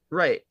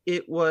 Right.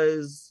 It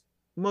was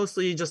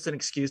mostly just an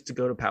excuse to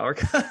go to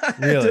PowerCon,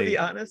 really? To be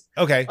honest.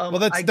 Okay. Well,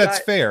 that's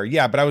fair.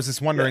 Yeah. But I was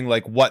just wondering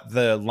like what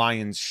the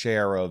lion's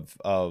share of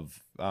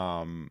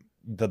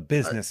the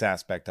business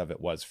aspect of it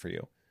was for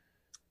you.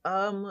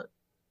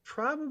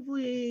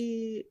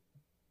 Probably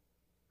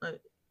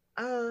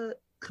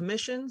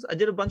commissions. I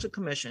did a bunch of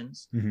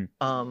commissions.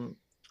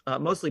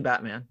 Mostly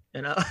Batman.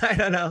 You know, I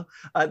don't know.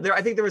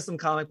 I think there were some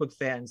comic book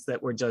fans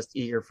that were just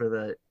eager for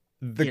the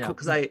you know,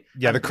 because the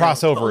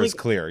crossover is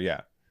clear.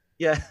 Yeah.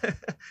 Yeah.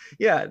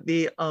 Yeah.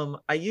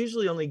 I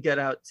usually only get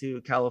out to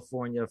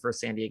California for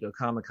San Diego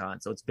Comic-Con.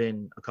 So it's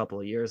been a couple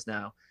of years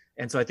now.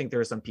 And so I think there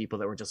are some people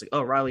that were just like,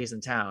 oh, Riley's in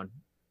town,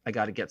 I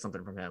got to get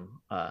something from him,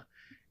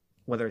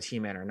 whether it's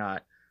He-Man or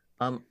not.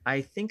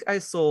 I think I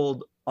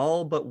sold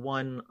all but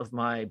one of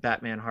my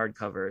Batman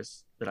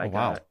hardcovers that I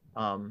got.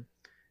 Wow.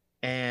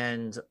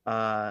 And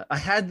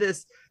I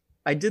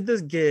did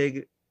this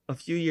gig a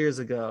few years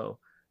ago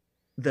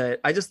that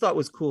I just thought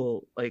was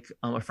cool. Like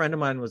a friend of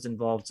mine was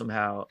involved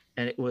somehow,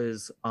 and it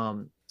was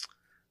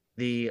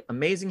the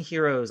Amazing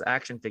Heroes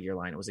action figure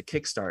line. It was a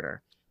Kickstarter,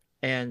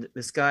 and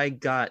this guy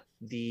got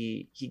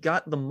the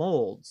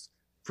molds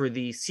for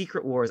the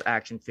Secret Wars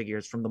action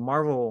figures from the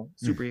Marvel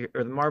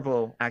or the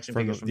Marvel action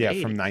figures from the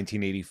 80s. From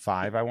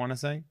 1985, I want to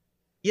say.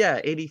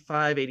 Yeah,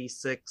 85,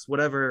 86,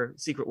 whatever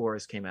Secret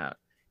Wars came out.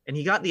 And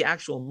he got the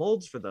actual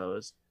molds for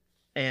those,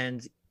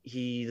 and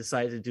he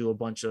decided to do a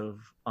bunch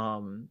of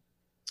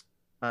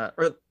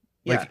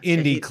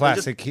indie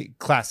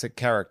classic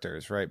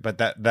characters, right? But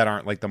that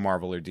aren't like the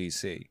Marvel or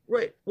DC.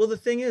 Right. Well, the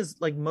thing is,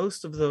 like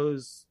most of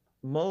those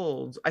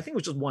molds, I think it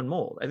was just one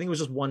mold. I think it was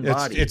just one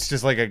body. It's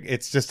just like a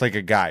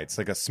guy. It's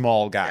like a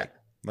small guy,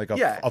 like a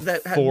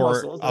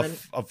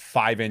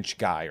 5-inch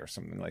guy or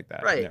something like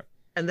that. Right. Yeah.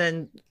 And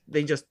then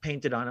they just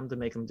painted on him to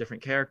make them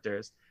different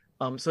characters.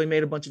 So he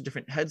made a bunch of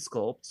different head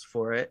sculpts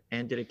for it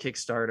and did a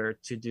Kickstarter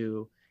to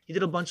do. He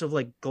did a bunch of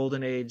like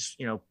Golden Age,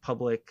 you know,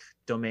 public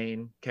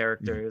domain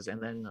characters,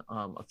 and then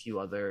a few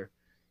other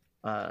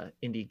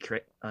indie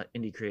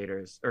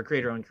creators or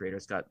creator-owned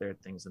creators got their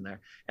things in there.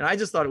 And I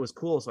just thought it was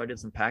cool, so I did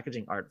some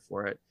packaging art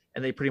for it,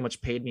 and they pretty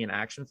much paid me in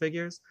action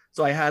figures.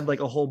 So I had like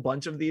a whole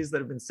bunch of these that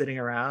have been sitting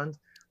around,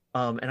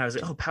 and I was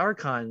like, oh,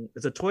 PowerCon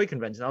is a toy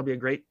convention. That'll be a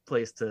great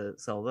place to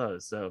sell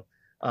those. So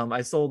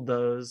I sold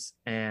those.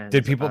 And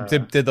did people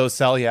did those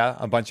sell? Yeah,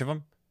 a bunch of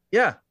them.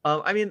 Yeah,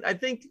 I mean, I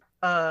think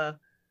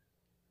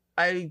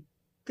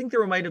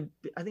there might have.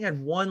 I think I had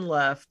one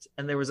left,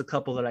 and there was a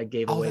couple that I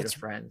gave away to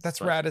friends.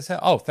 That's rad as hell.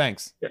 Oh,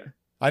 thanks. Yeah,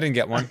 I didn't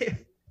get one.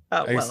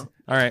 Well,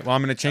 all right. Well,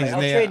 I'm going to change the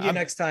I'll name. trade you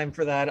next time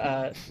for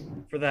that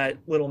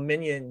little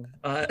minion,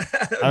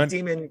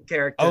 demon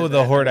character. Oh,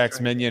 the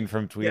Hordax minion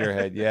from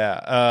Tweeterhead.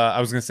 Yeah. I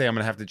was going to say I'm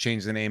going to have to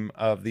change the name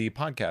of the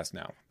podcast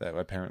now. That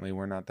apparently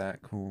we're not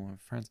that cool of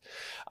friends.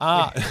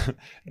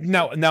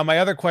 Now my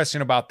other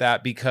question about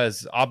that,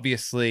 because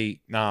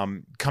obviously,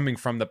 coming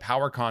from the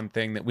PowerCon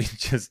thing that we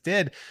just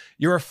did,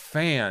 you're a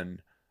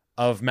fan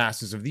of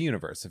Masters of the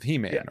Universe, of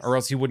He-Man, yes, or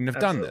else you wouldn't have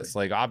done this.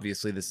 Like,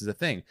 obviously this is a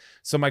thing.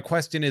 So my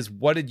question is,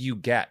 what did you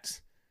get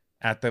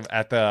at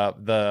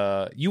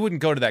the you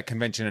wouldn't go to that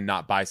convention and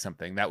not buy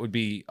something. That would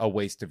be a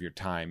waste of your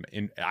time,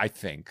 I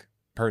think,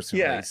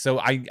 personally. Yeah. So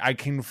I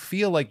can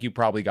feel like you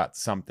probably got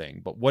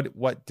something, but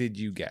what did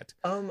you get?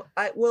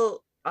 I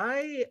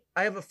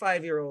have a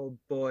 5-year-old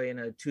boy and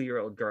a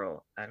 2-year-old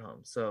girl at home.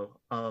 So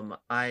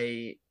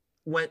I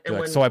went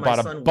and so I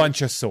bought a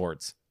bunch of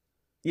swords.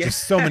 Yeah.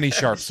 Just so many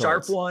sharp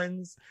swords. Sharp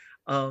ones.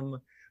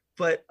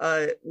 But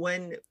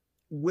when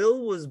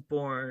Will was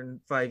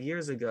born 5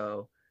 years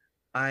ago,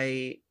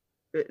 the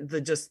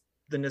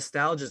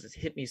nostalgia just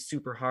hit me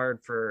super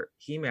hard for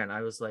He-Man.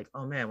 I was like,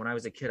 oh man, when I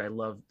was a kid, I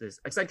loved this.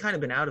 Because I'd kind of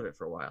been out of it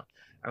for a while.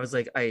 I was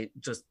like, it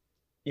just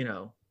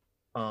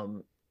kind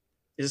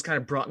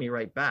of brought me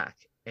right back.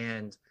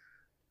 And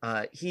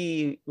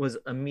he was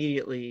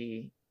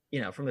immediately,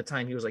 from the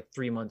time he was like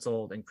 3 months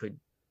old and could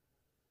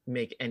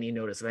make any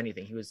notice of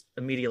anything, he was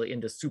immediately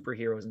into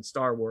superheroes and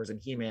Star Wars and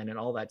He-Man and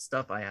all that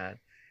stuff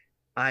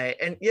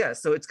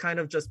so it's kind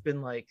of just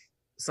been like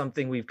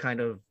something we've kind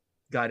of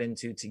got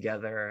into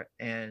together.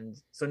 And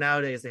so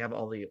nowadays they have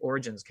all the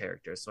Origins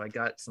characters, so I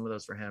got some of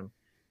those for him.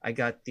 I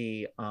got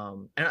the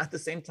and at the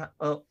same time,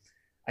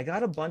 I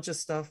got a bunch of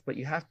stuff, but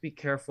you have to be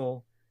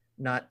careful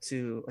not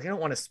to, like, I don't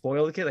want to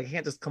spoil the kid. Like, I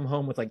can't just come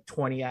home with like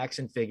 20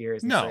 action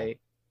figures and say,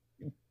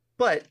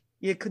 but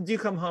you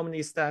come home and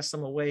you stash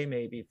some away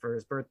maybe for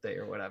his birthday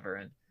or whatever.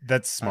 And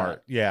that's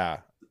smart.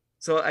 Yeah.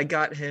 So I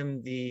got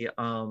him the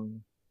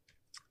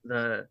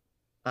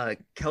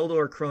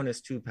Keldor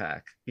Cronus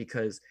 2-pack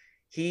because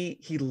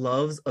he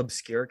loves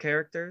obscure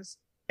characters,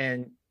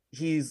 and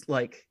he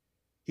doesn't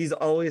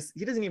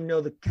even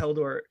know the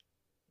Keldor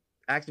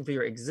action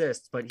figure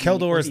exists, but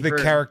Keldor is the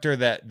character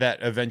that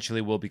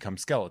eventually will become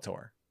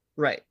Skeletor.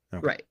 Right.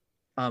 Okay. Right.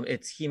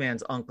 It's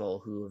He-Man's uncle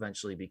who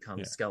eventually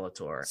becomes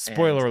Skeletor.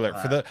 Spoiler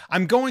alert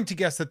I'm going to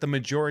guess that the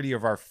majority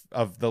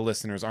of the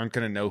listeners aren't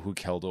going to know who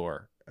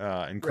Keldor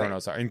and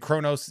Kronos are. And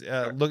Kronos,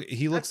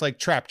 he looks like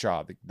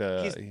Trapjaw.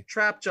 He's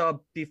Trapjaw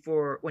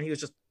when he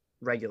was just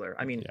regular.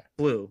 I mean,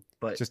 blue,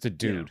 but just a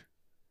dude.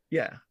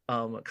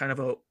 Kind of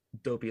a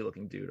dopey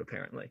looking dude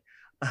apparently.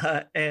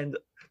 But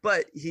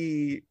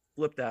he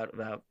flipped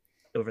out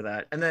over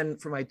that. And then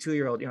for my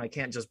 2-year-old, I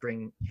can't just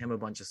bring him a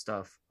bunch of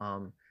stuff.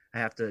 I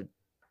have to.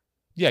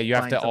 Yeah, you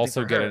have to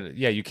also get it.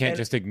 Yeah, you can't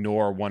just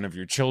ignore one of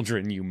your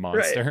children, you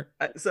monster.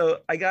 Right. So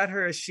I got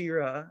her a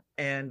She-Ra,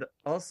 and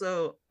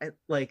also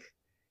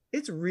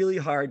it's really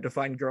hard to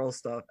find girl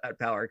stuff at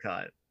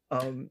PowerCon.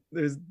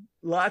 There's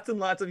lots and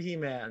lots of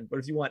He-Man, but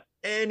if you want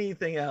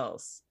anything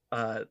else,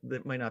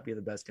 that might not be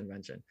the best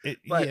convention.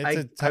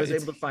 I was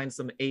able to find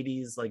some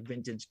 80s like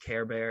vintage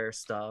Care Bear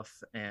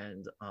stuff,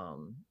 and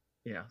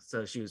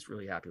so she was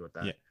really happy with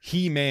that. Yeah.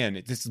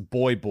 He-Man, this is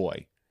boy.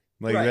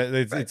 Like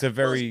it's a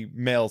very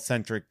male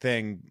centric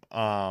thing.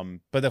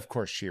 But of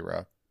course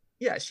She-Ra.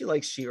 Yeah, she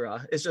likes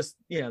She-Ra. It's just,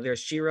 there's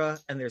She-Ra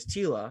and there's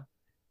Teela,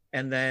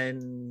 and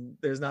then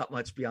there's not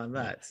much beyond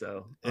that.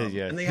 So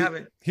and they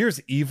haven't. Here's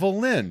Evil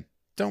Lynn.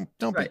 Don't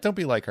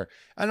be like her.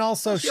 And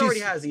also she already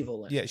has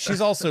Evil Lynn. Yeah,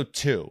 she's also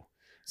 2.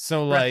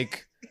 So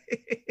like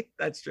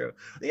that's true.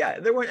 Yeah,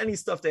 there weren't any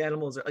stuffed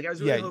animals. Like I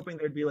was really hoping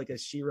there'd be like a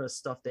She-Ra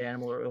stuffed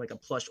animal or like a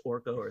plush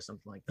Orko or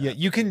something like that. Yeah,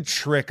 you can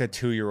trick a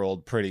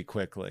 2-year-old pretty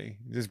quickly.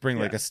 Just bring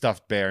like a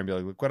stuffed bear and be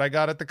like, look what I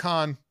got at the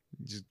con.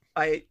 Just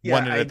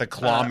won it at the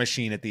claw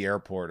machine at the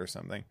airport or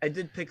something. I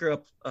did pick her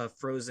up a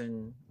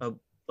frozen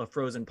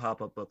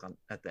pop-up book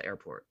at the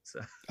airport. So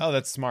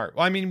that's smart.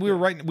 Well, I mean,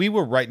 we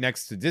were right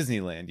next to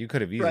Disneyland. You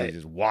could have easily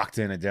just walked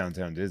in at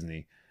downtown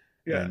Disney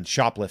and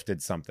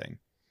shoplifted something.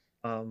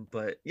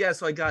 But yeah,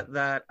 so I got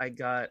that. I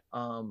got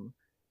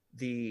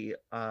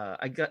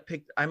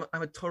picked. I'm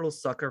a total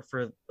sucker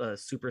for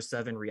Super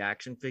 7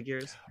 reaction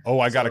figures. Oh,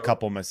 I got a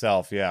couple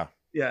myself. Yeah,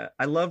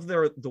 I love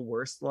the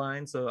worst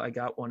line, so I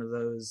got one of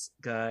those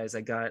guys. I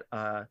got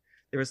there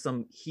was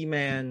some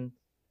He-Man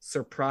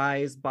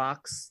surprise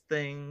box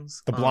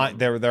things.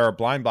 There are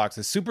blind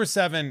boxes. Super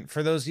 7,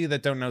 for those of you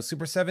that don't know,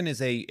 Super 7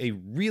 is a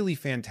really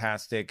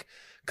fantastic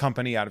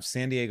company out of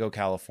San Diego,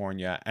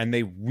 California, and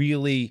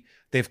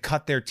they've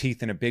cut their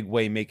teeth in a big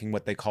way making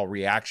what they call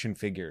reaction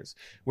figures,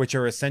 which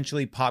are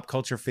essentially pop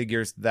culture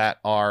figures that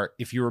are,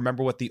 if you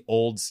remember what the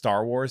old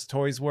Star Wars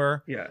toys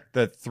were,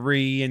 the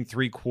 3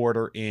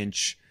 3/4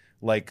 inch,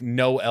 like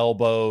no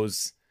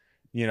elbows,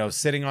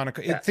 sitting on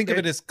think of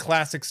it as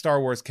classic Star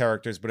Wars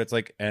characters, but it's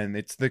like, and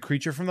it's the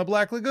creature from the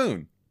Black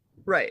Lagoon.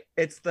 Right.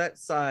 It's that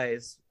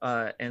size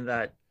and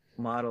that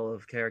model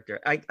of character.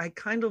 I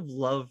kind of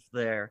love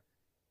their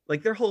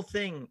whole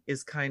thing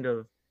is kind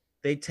of,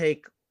 they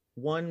take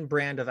one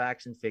brand of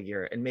action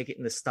figure and make it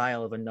in the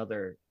style of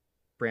another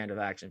brand of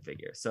action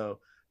figure. So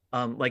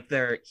like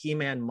their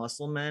He-Man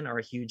Muscle Men are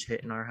a huge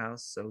hit in our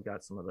house, so we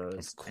got some of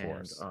those. Of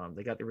course. And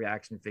they got the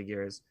reaction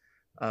figures.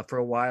 For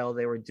a while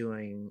they were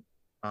doing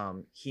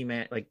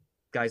He-Man, like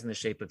guys in the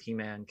shape of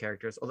He-Man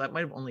characters. Oh, that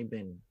might have only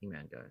been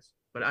He-Man guys,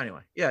 but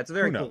anyway, yeah, it's a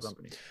very cool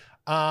company.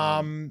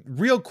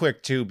 Real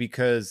quick too,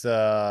 because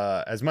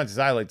as much as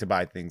I like to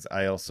buy things,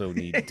 I also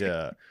need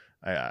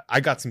I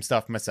got some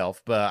stuff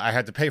myself, but I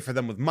had to pay for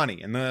them with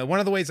money. And one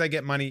of the ways I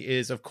get money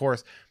is, of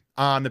course,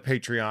 on the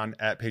Patreon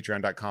at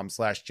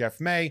patreon.com/Jeff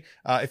May.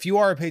 If you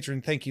are a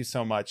patron, thank you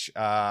so much.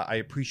 I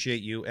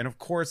appreciate you. And of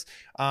course,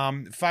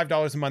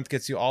 $5 a month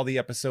gets you all the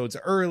episodes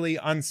early,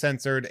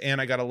 uncensored, and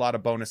I got a lot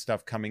of bonus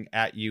stuff coming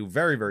at you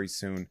very, very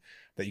soon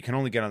that you can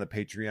only get on the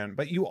Patreon.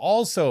 But you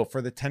also,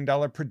 for the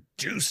 $10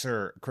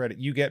 producer credit,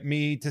 you get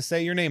me to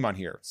say your name on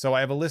here. So I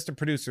have a list of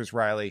producers,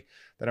 Riley,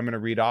 that I'm going to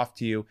read off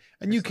to you,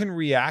 and you can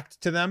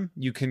react to them.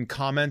 You can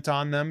comment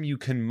on them. You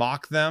can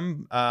mock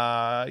them.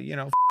 F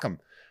them.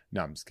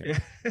 No, I'm just kidding.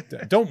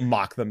 Don't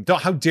mock them.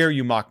 How dare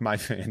you mock my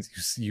fans,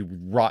 you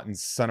rotten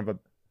son of a...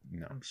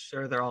 No. I'm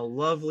sure they're all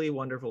lovely,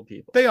 wonderful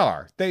people. They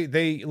are.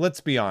 They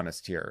let's be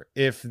honest here.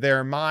 If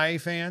they're my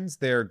fans,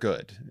 they're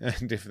good.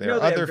 And if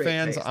they're other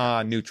fans,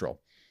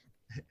 neutral.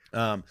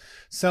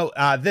 So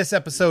this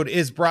episode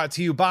is brought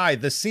to you by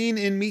the scene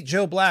in Meet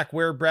Joe Black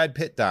where Brad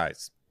Pitt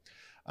dies.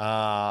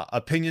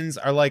 Opinions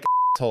are like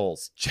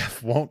assholes.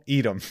 Jeff won't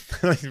eat them.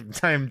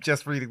 I'm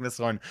just reading this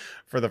one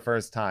for the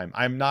first time.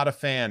 I'm not a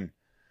fan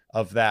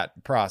of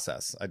that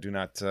process. I do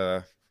not...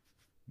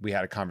 we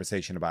had a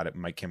conversation about it in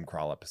my Kim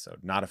Crawl episode.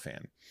 Not a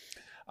fan.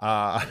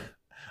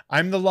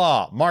 I'm the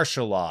law,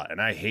 martial law,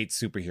 and I hate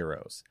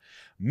superheroes.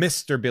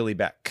 Mr. Billy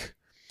Beck.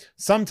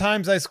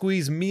 Sometimes I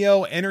squeeze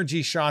Mio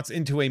energy shots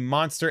into a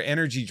Monster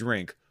energy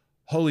drink.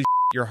 Holy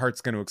shit, your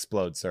heart's going to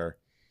explode, sir.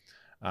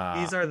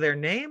 These are their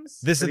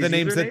names? These are the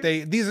names that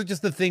these are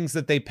just the things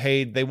that they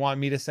paid. They want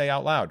me to say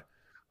out loud.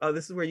 Oh,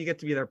 this is where you get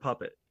to be their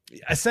puppet.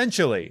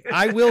 Essentially,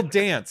 I will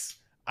dance.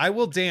 I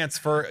will dance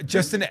for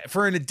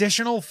for an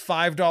additional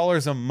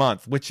 $5 a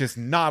month, which is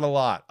not a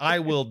lot. I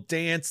will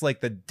dance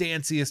like the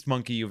danciest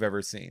monkey you've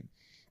ever seen.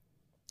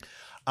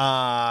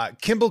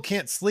 Kimball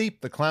can't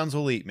sleep. The clowns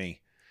will eat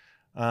me.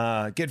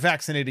 Get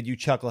vaccinated, you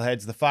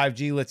chuckleheads. The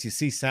 5G lets you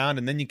see sound,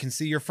 and then you can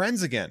see your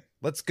friends again.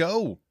 Let's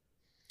go.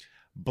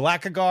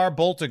 Blackagar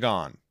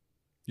Boltagon.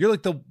 You're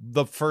like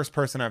the first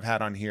person I've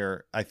had on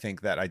here, I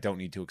think, that I don't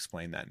need to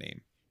explain that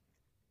name.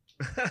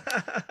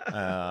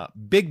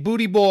 Big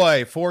Booty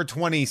Boy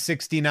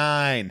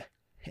 42069.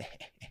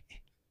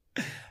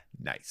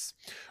 Nice.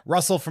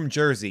 Russell from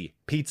Jersey.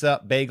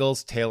 Pizza,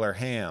 bagels, Taylor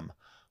ham.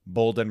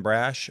 Bold and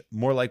brash.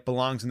 More like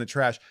belongs in the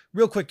trash.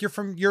 Real quick,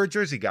 you're a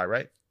Jersey guy,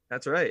 right?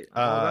 That's right.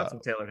 I'm all about some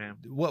Taylor ham.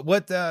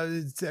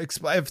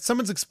 If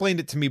someone's explained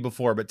it to me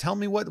before, but tell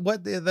me what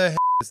the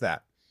is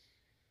that?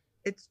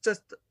 It's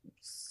just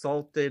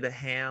salted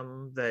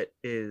ham that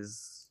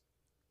is,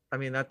 I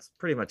mean, that's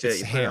pretty much it.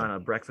 You put it on a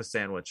breakfast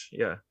sandwich.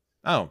 Yeah.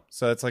 Oh,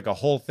 so it's like a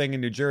whole thing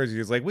in New Jersey.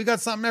 It's like, we got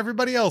something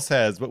everybody else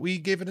has, but we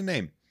gave it a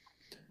name.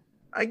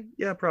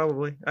 Yeah,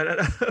 probably. I don't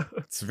know.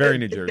 It's very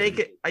New Jersey.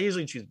 Bacon. I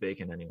usually choose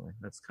bacon anyway.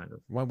 That's kind of.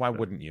 Why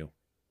wouldn't you?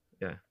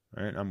 Yeah.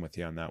 All right, I'm with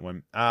you on that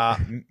one.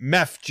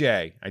 Mef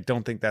J. I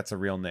don't think that's a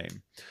real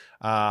name.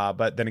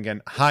 But then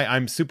again, hi,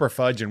 I'm Super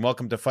Fudge, and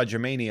welcome to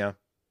Fudgemania.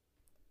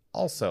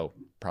 Also,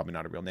 probably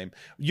not a real name.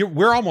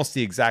 We're almost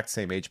the exact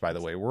same age, by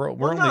the way.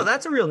 No,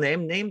 that's a real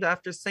name, named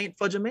after Saint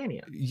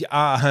Fudgemania.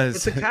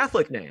 It's a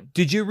Catholic name.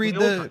 Did you read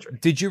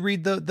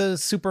the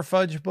Super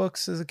Fudge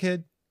books as a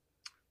kid?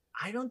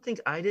 I don't think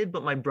I did,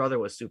 but my brother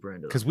was super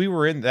into them. Because we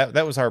were in that.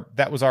 That was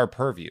our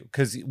purview.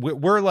 Because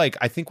we're like,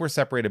 I think we're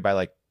separated by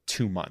like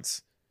 2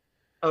 months.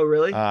 Oh,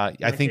 really?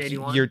 I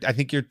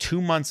think you're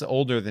 2 months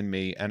older than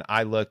me, and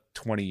I look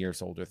 20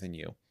 years older than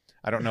you.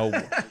 I don't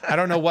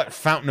know what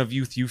fountain of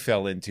youth you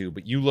fell into,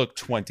 but you look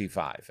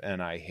 25,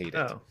 and I hate it.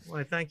 Oh,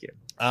 well, thank you.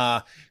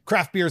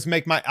 Craft beers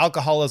make my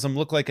alcoholism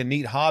look like a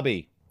neat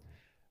hobby.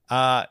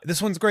 This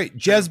one's great.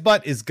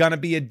 Jezbutt is gonna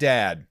be a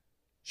dad.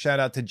 Shout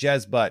out to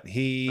Jezbutt.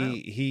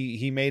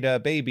 He made a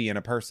baby in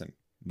a person,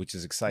 which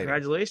is exciting.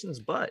 Congratulations,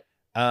 Butt.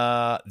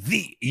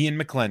 The Ian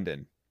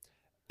McClendon.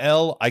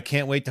 I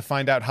can't wait to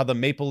find out how the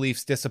Maple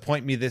Leafs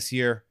disappoint me this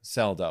year.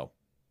 Seldo.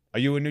 Are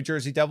you a New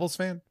Jersey Devils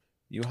fan?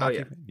 You a hockey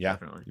fan? Yeah,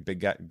 definitely. You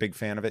big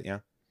fan of it, yeah?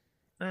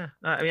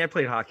 I mean, I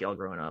played hockey all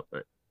growing up,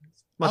 but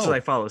as much as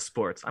I follow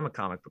sports, I'm a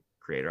comic book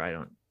creator. I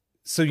don't.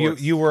 So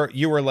you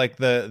were like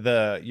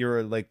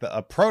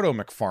a proto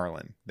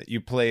McFarlane, that you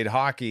played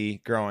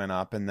hockey growing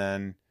up and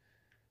then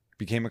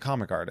became a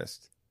comic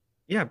artist.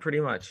 Yeah,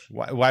 pretty much.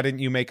 Why didn't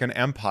you make an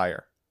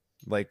empire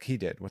like he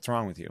did? What's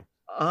wrong with you?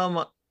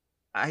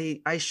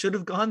 I should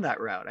have gone that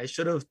route. I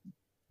should have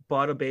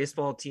bought a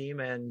baseball team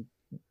and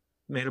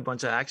made a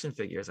bunch of action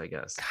figures, I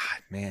guess.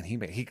 God, man, he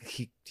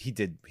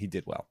did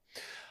well.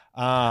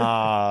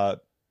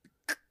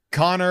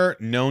 Connor,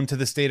 known to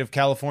the state of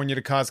California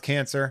to cause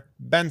cancer.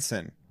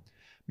 Benson.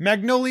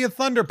 Magnolia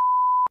Thunder.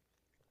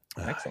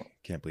 Excellent.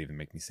 Can't believe it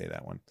make me say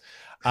that one.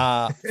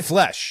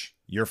 Flesh,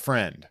 your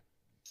friend.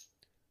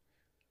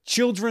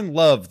 Children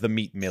love the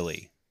Meat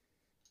Millie.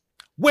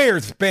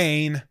 Where's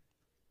Bane?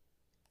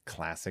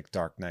 Classic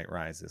Dark Knight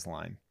Rises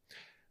line.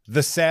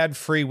 The sad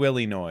Free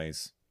Willy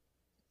noise.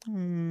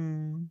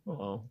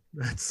 Oh,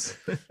 that's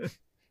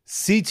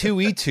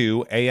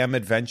C2E2 AM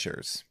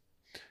Adventures.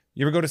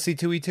 You ever go to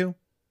C2E2?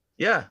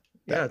 Yeah.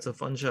 Yeah, it's a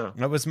fun show.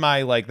 That was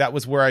that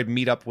was where I'd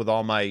meet up with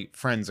all my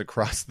friends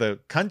across the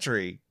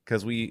country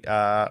because we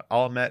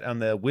all met on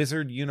the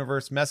Wizard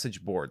Universe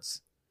message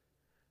boards.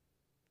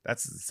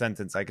 That's the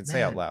sentence I can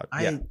say out loud.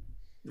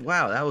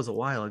 Wow, that was a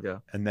while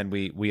ago. And then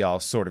we all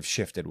sort of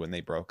shifted when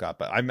they broke up.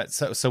 But I met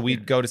so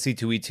we'd go to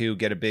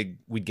C2E2,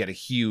 we'd get a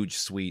huge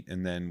suite,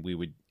 and then we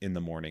would in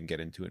the morning get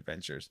into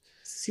Adventures.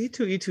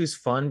 C2E2 is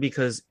fun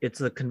because it's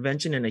a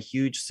convention in a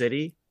huge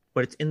city,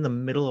 but it's in the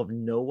middle of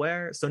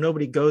nowhere, so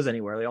nobody goes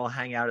anywhere. They all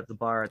hang out at the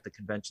bar at the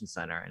convention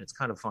center, and it's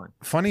kind of fun.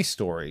 Funny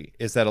story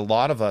is that a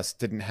lot of us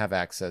didn't have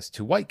access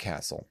to White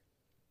Castle.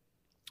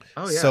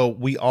 Oh yeah. So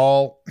we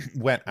all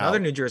went out. Another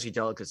New Jersey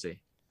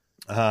delicacy.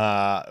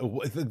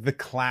 The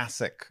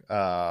classic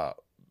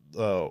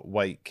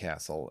White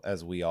Castle,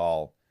 as we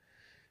all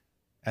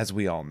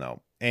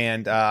know.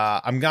 And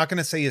I'm not going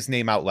to say his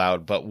name out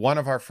loud, but one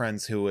of our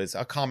friends who is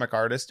a comic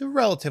artist,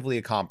 relatively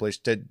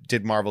accomplished,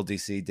 did Marvel,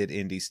 DC, did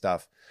indie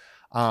stuff.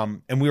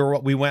 And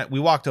we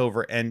walked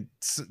over, and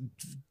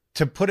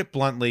to put it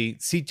bluntly,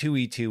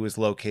 C2E2 is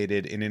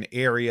located in an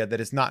area that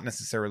is not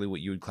necessarily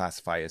what you would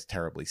classify as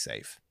terribly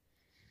safe.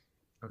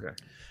 Okay.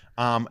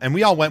 And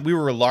we all went. We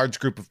were a large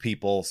group of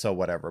people, so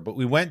whatever. But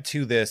we went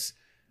to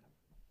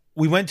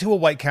a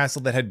White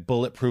Castle that had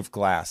bulletproof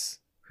glass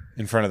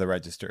in front of the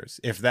registers,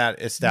 if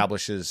that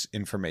establishes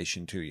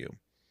information to you.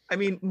 I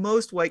mean,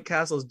 most White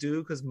Castles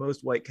do, because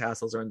most White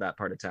Castles are in that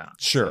part of town.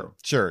 Sure.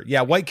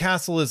 Yeah, White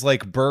Castle is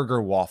like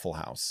Burger Waffle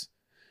House.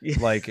 Yeah.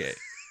 Like yes,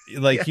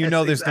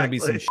 there's going to be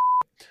some shit.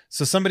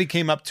 So somebody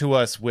came up to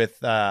us with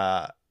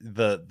the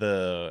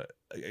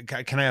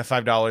can I have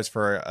 $5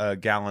 for a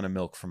gallon of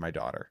milk for my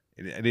daughter?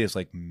 It is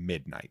like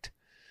midnight.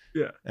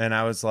 Yeah. And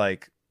I was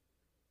like,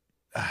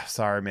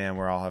 sorry, man,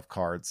 we all have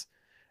cards.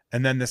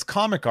 And then this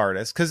comic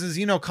artist, because as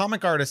you know,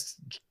 comic artists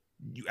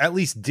at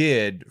least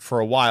did for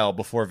a while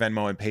before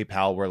Venmo and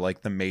PayPal were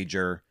like the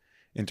major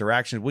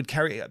interaction, would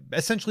carry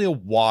essentially a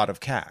wad of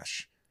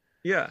cash.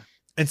 Yeah.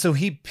 And so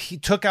he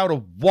took out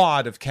a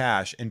wad of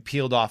cash and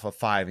peeled off a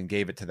 $5 and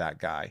gave it to that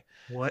guy.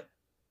 What?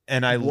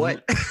 And I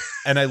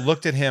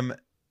looked at him.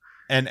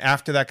 And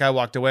after that guy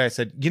walked away, I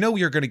said,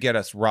 you're going to get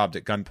us robbed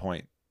at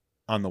gunpoint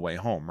on the way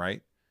home,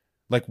 right?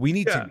 Like, we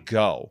need to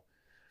go.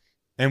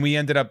 And we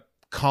ended up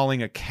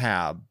calling a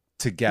cab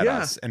to get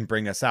us and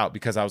bring us out,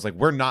 because I was like,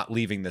 we're not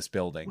leaving this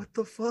building. What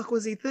the fuck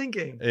was he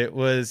thinking? He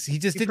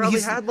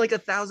probably had like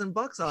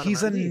 $1,000 on him.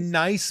 He's a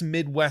nice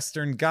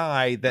Midwestern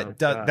guy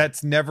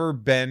that's never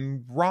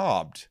been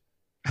robbed.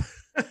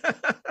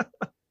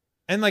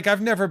 And like,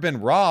 I've never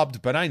been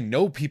robbed, but I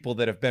know people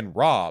that have been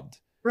robbed.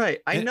 Right.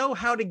 I know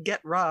how to get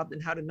robbed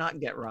and how to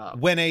not get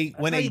robbed. When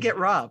you get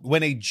robbed.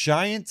 When a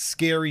giant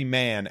scary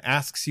man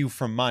asks you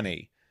for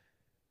money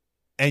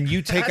and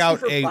you take out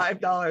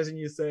 $5 and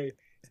you say,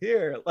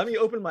 "Here, let me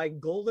open my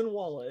golden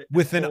wallet,"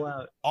 with an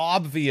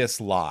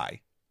obvious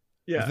lie.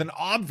 Yeah. With an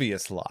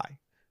obvious lie.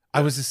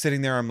 I was just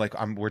sitting there, I'm like,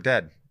 we're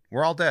dead.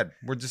 We're all dead.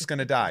 We're just going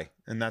to die.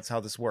 And that's how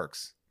this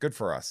works. Good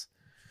for us.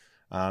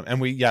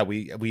 And we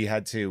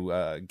had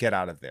to get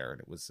out of there,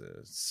 and it was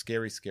a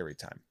scary, scary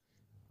time.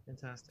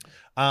 Fantastic.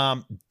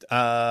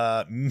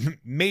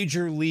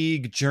 Major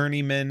League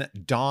journeyman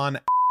Don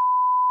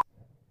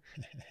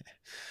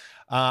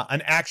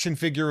an action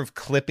figure of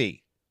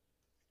Clippy.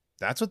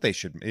 That's what they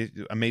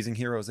should. Amazing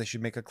Heroes, they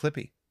should make a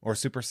Clippy or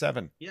Super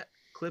 7. Yeah,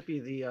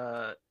 Clippy,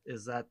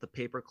 is that the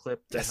paper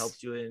clip that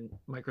helps you in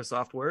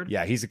Microsoft Word?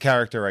 Yeah, he's a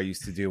character I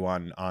used to do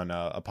on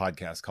a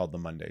podcast called The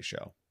Monday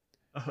Show.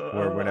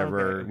 Where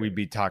whenever we'd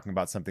be talking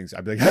about something,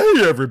 I'd be like,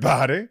 "Hey,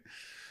 everybody."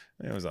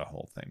 It was a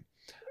whole thing.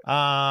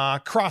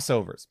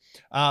 Crossovers.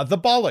 The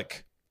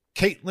Bollock,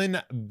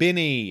 Caitlin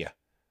Binney,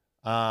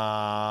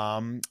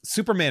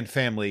 Superman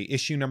Family,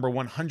 issue number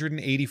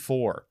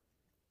 184.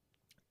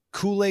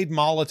 Kool-Aid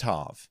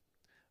Molotov,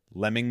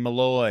 Lemming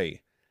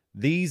Malloy,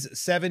 These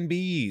 7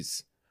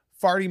 Bs,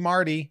 Farty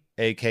Marty,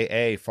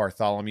 aka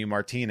Bartholomew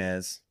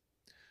Martinez,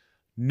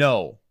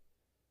 No,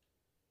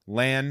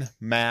 Lan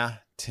Ma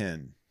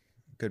Tin,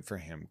 good for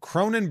him,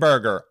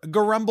 Cronenberger,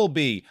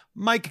 Garumblebee,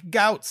 Mike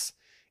Gouts,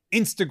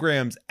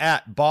 Instagrams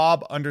at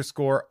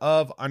Bob_of_skull.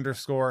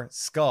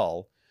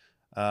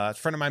 A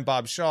friend of mine,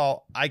 Bob Shaw.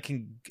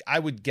 I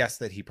would guess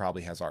that he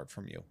probably has art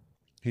from you.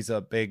 He's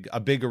a big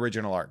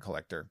original art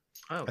collector.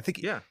 Oh, I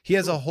think he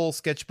has a whole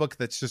sketchbook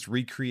that's just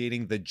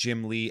recreating the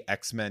Jim Lee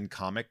X-Men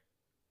comic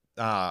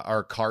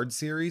or card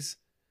series.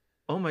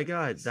 Oh my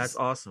God, that's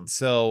awesome.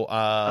 So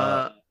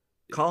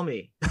call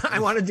me. I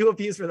want to do a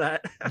piece for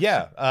that.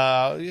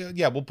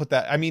 Yeah, we'll put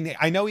that. I mean,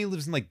 I know he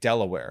lives in like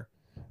Delaware.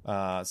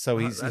 So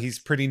he's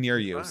pretty near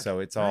you. Right. So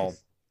it's nice. all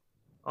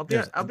I'll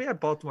be at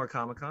Baltimore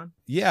Comic-Con.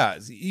 Yeah,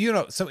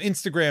 so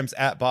Instagram's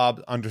at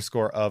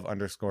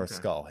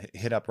Bob_of_skull.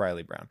 Hit up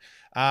Riley Brown.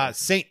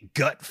 Saint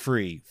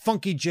Gutfree,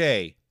 Funky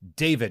J,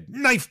 David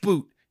Knife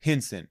Boot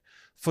Hinson,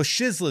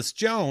 Fashisless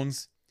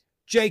Jones,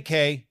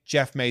 JK,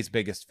 Jeff May's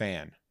biggest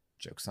fan.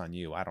 Joke's on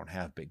you. I don't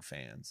have big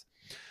fans.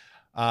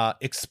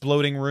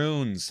 Exploding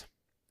Runes,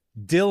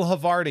 Dill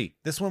Havarti.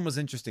 This one was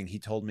interesting. He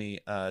told me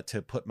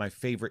to put my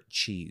favorite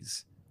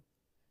cheese.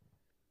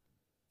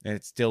 And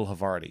it's Dill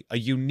Havarti, a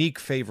unique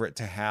favorite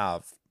to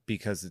have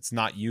because it's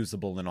not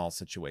usable in all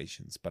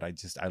situations. But I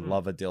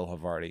love a Dill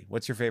Havarti.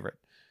 What's your favorite?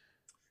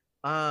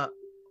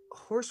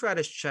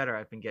 Horseradish cheddar.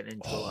 I've been getting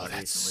into a lot recently.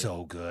 That's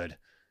so good.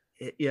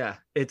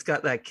 It's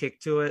got that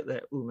kick to it.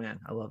 That man,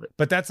 I love it.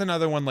 But that's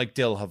another one like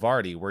Dill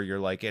Havarti, where you're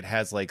like, it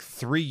has like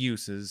 3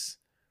 uses,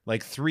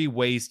 like 3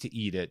 ways to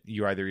eat it.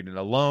 You either eat it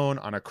alone,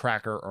 on a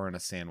cracker, or in a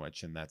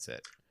sandwich, and that's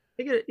it.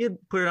 You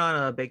put it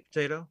on a baked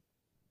potato.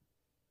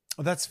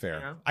 Oh, that's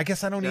fair. I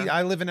guess I don't eat.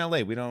 I live in LA.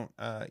 We don't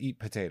eat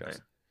potatoes.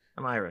 Right.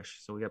 I'm Irish,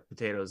 so we got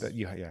potatoes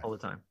all the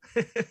time.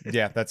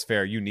 Yeah, that's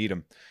fair. You need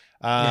them.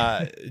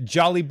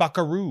 Jolly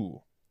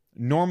Buckaroo,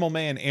 Normal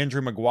Man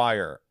Andrew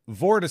Maguire,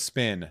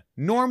 Vortispin,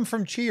 Norm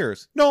from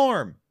Cheers,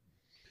 Norm.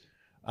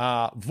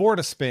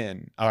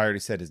 Vortispin. Oh, I already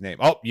said his name.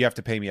 Oh, you have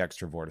to pay me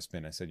extra,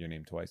 Vortispin. I said your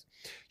name twice.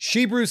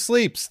 Shebrew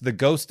Sleeps, The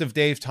Ghost of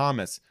Dave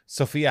Thomas,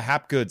 Sophia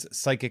Hapgood's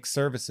Psychic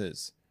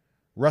Services,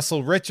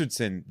 Russell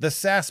Richardson, The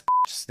Sass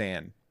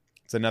Stan.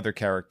 It's another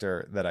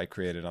character that I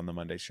created on the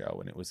Monday show,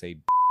 and it was a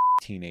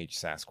teenage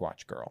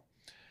Sasquatch girl.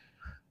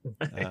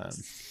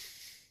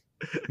 Nice.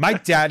 My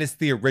dad is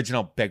the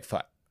original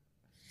Bigfoot.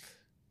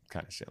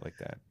 Kind of shit like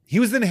that.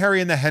 He was in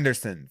Harry and the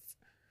Hendersons.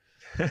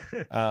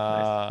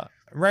 Nice.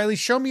 Riley,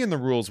 show me in the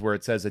rules where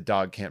it says a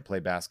dog can't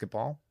play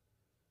basketball.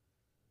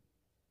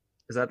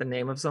 Is that the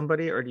name of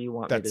somebody, or do you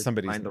want me to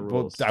find the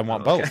rules? Well, I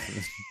want both.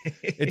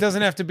 It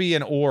doesn't have to be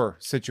an or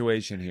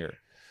situation here.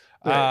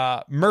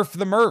 Right. Murph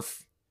the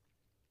Murph,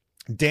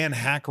 Dan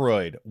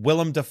Hackroyd,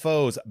 Willem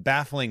Dafoe's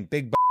baffling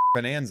Big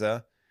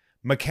Bonanza,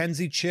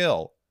 Mackenzie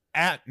Chill,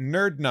 at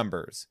Nerd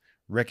Numbers,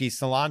 Ricky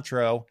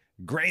Cilantro,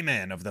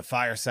 Grayman of the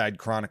Fireside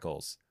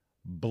Chronicles,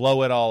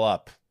 Blow It All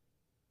Up.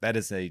 That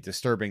is a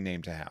disturbing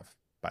name to have,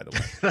 by the way.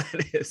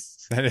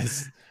 That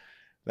is.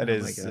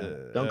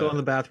 Don't go in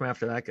the bathroom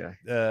after that guy.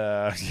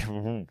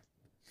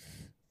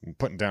 I'm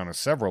putting down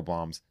several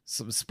bombs.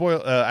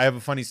 I have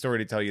a funny story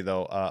to tell you,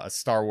 though. A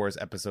Star Wars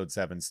Episode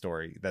 7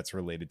 story that's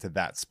related to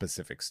that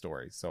specific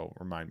story. So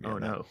remind me.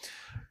 No.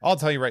 I'll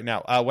tell you right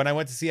now. When I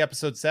went to see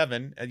Episode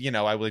 7,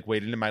 I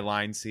waited in my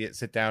line,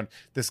 sit down.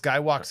 This guy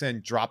walks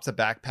in, drops a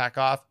backpack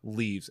off,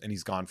 leaves, and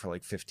he's gone for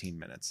like 15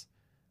 minutes.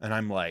 And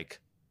I'm like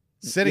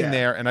sitting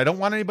there, and I don't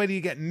want anybody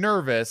to get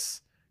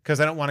nervous because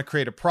I don't want to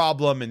create a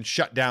problem and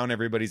shut down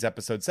everybody's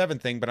Episode 7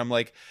 thing. But I'm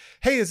like,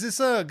 hey, is this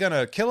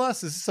gonna kill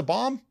us? Is this a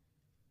bomb?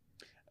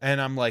 And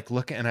I'm like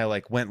looking, and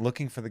I went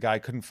looking for the guy,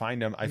 couldn't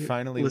find him. I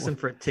finally listened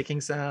for a ticking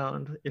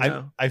sound.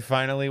 I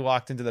finally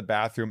walked into the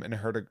bathroom and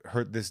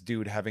heard this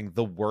dude having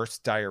the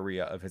worst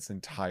diarrhea of his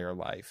entire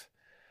life.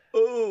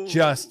 Oh,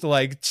 just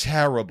like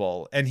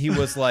terrible. And he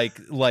was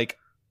like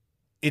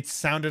it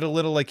sounded a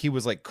little like he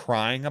was like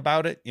crying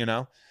about it,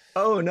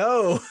 Oh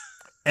no.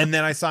 And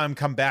then I saw him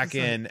come back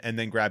in and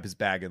then grab his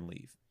bag and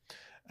leave.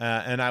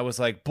 And I was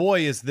like,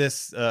 boy, is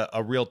this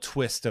a real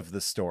twist of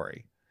the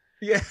story.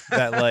 Yeah.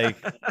 That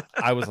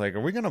I was like,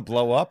 are we going to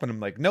blow up? And I'm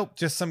like, nope,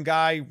 just some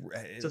guy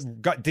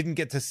didn't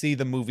get to see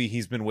the movie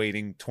he's been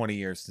waiting 20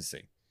 years to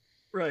see.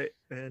 Right.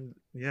 And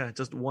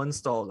just one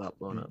stall got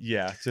blown up.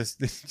 Yeah. Just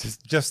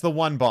the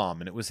one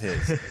bomb, and it was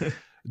his.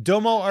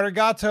 Domo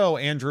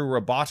arigato, Andrew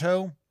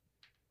Roboto.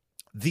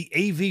 The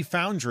AV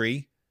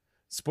Foundry.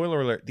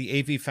 Spoiler alert, the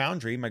AV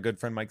Foundry, my good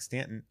friend Mike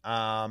Stanton,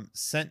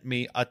 sent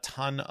me a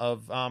ton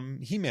of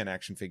He-Man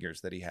action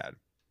figures that he had.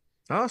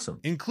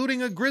 Awesome.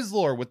 Including a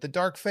Grizzlor with the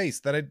dark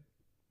face that I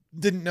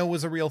didn't know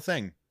was a real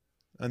thing.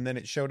 And then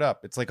it showed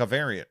up. It's like a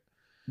variant.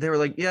 They were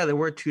like, there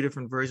were 2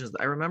 different versions.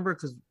 I remember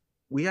because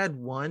we had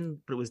one,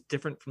 but it was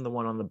different from the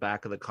one on the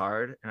back of the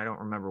card. And I don't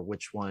remember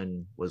which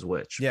one was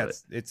which. Yeah,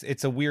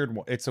 it's a weird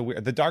one.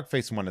 The dark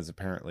face one is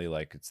apparently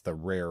it's the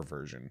rare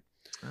version.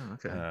 Oh,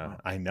 okay.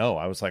 I know.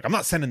 I was like, I'm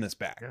not sending this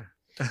back.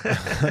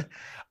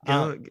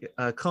 Yeah.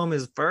 Comb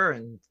his fur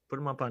and put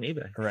him up on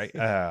eBay. Right.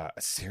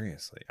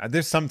 Seriously,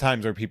 there's some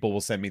times where people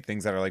will send me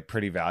things that are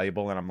pretty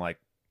valuable, and I'm like,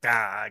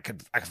 I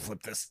could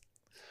flip this,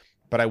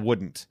 but I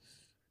wouldn't.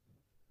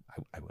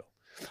 I will.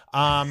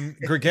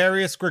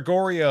 Gregarious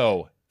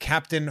Gregorio,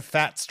 Captain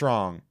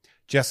Fatstrong,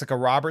 Jessica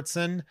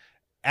Robertson,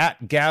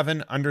 at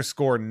Gavin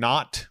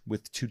 _not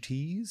with 2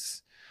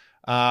 T's.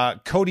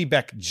 Cody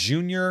Beck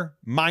Jr.,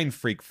 Mind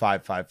Freak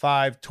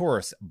 555,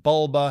 Taurus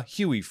Bulba,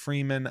 Huey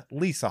Freeman,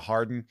 Lisa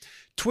Harden,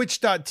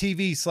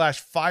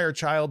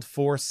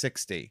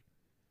 twitch.tv/Firechild460,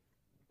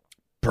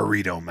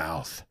 Burrito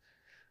Mouth,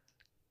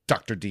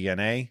 Dr.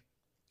 DNA,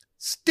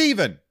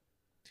 Steven,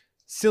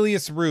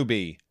 Silius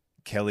Ruby,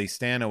 Kelly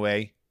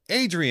Stanaway,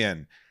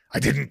 Adrian, I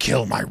didn't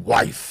kill my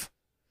wife,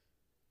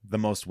 the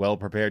most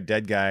well-prepared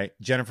dead guy,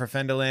 Jennifer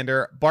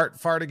Fendelander, Bart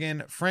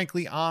Fardigan,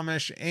 Frankly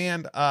Amish,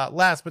 and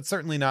last but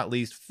certainly not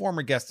least,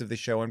 former guest of the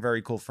show and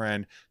very cool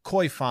friend,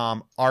 Khoi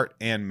Pham, art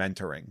and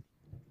mentoring.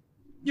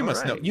 You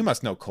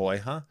must know Khoi,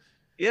 huh?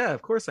 Yeah,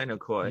 of course I know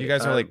Khoi. You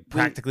guys are like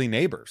practically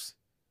neighbors.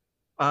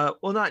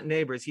 Well, not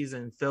neighbors. He's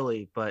in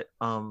Philly, but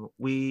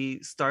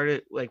we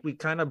started, like, we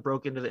kind of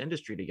broke into the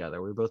industry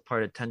together. We were both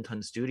part of 10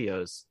 Ton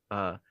Studios.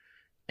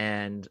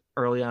 And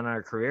early on in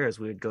our careers,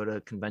 we would go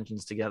to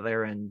conventions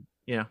together and,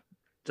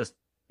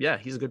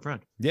 he's a good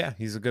friend. Yeah,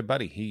 he's a good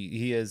buddy.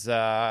 He was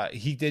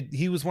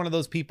one of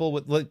those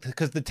people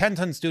because the 10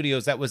 Ton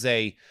Studios, that was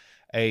a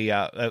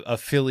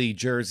Philly,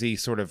 Jersey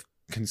sort of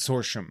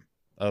consortium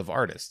of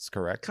artists,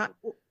 correct?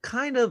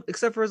 Kind of,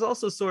 except for it's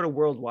also sort of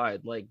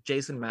worldwide. Like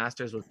Jason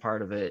Masters was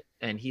part of it,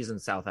 and he's in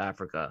South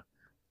Africa.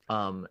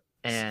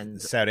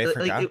 And South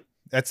Africa?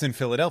 That's in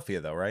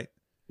Philadelphia, though, right?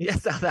 Yeah,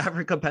 South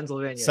Africa,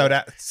 Pennsylvania.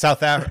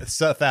 South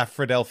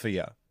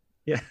Africa.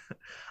 Yeah.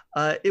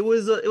 It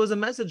was a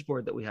message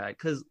board that we had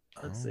because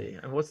let's see,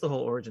 what's the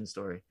whole origin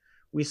story?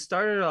 We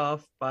started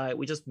off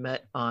we just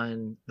met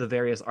on the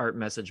various art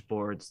message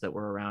boards that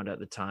were around at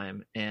the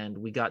time, and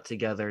we got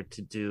together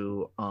to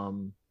do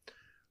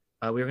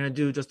we were going to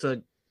do just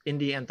a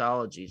indie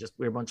anthology.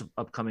 We were a bunch of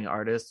upcoming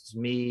artists,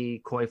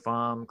 me, Khoi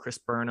Pham, Chris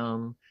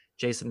Burnham,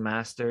 Jason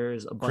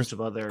Masters, a bunch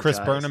of other Chris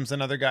guys. Burnham's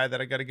another guy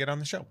that I got to get on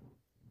the show.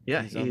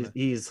 Yeah,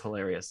 he's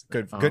hilarious.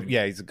 Good.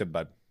 Yeah, he's a good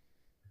bud.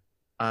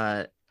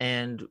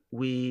 And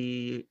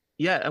we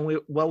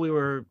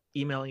were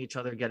emailing each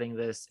other, getting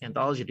this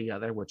anthology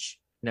together, which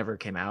never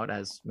came out,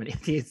 as many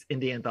of these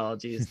indie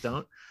anthologies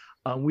don't.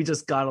 We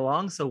just got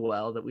along so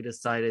well that we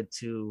decided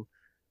to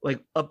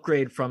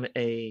upgrade from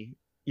a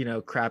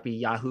crappy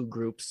Yahoo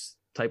Groups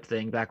type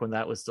thing back when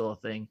that was still a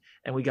thing,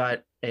 and we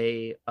got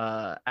a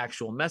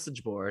actual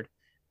message board.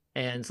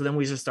 And so then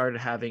we just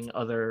started having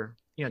other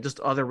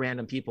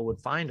random people would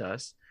find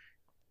us.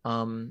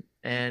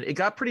 And it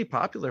got pretty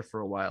popular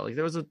for a while. Like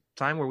there was a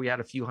time where we had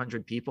a few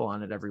hundred people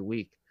on it every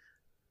week.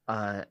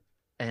 And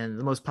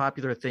the most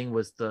popular thing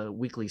was the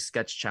weekly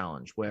sketch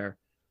challenge, where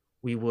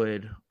we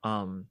would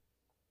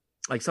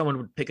someone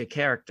would pick a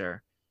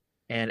character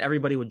and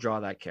everybody would draw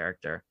that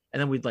character,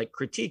 and then we'd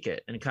critique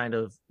it and kind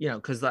of,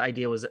 because the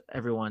idea was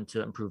everyone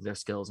to improve their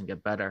skills and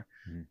get better.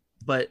 Mm-hmm.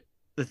 But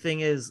the thing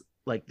is,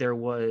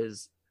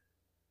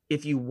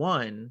 if you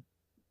won,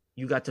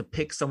 you got to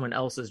pick someone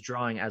else's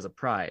drawing as a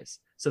prize.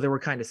 So there were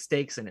kind of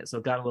stakes in it. So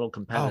it got a little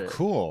competitive. Oh,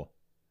 cool.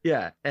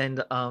 Yeah. And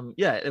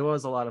it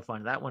was a lot of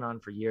fun. That went on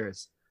for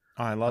years.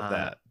 Oh, I love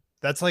that.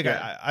 That's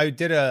I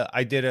did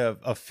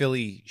a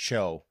Philly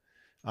show.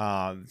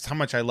 It's how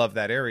much I love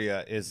that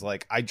area is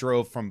I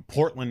drove from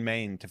Portland,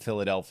 Maine to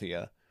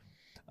Philadelphia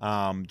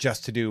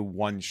just to do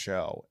one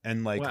show.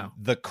 And wow.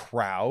 The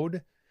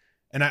crowd,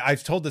 and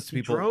I've told this to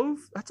people. Drove?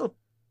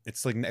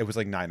 It was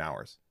 9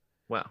 hours.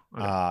 Wow.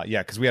 Okay.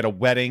 Yeah, because we had a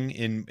wedding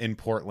in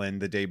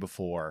Portland the day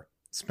before,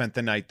 spent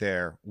the night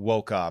there,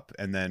 woke up,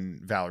 and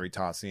then Valerie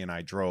Tossi and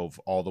I drove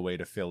all the way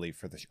to Philly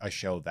for a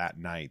show that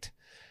night.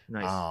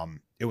 Nice.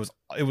 It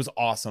was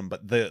awesome,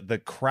 but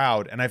the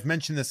crowd, and I've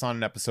mentioned this on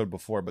an episode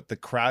before, but the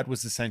crowd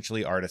was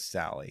essentially Artist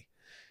Alley,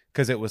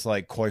 because it was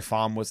Khoi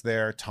Pham was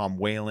there, Tom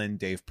Whalen,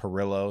 Dave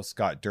Perillo,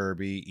 Scott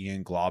Derby,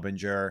 Ian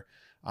Globinger,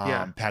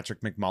 Patrick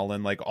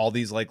McMullen, all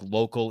these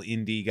local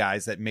indie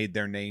guys that made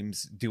their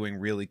names doing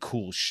really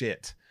cool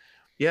shit.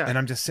 Yeah. And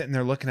I'm just sitting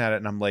there looking at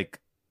it and I'm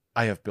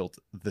I have built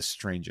the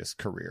strangest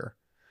career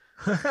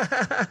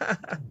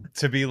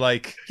to be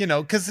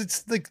because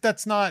it's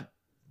that's not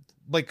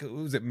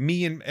was it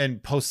me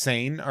and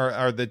Posehn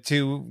are the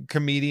two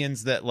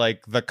comedians that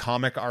the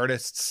comic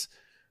artists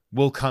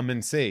will come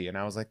and see. And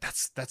I was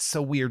that's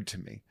so weird to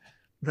me.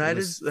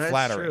 That's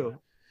flattering. True.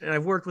 And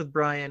I've worked with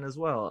Brian as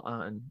well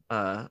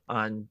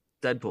on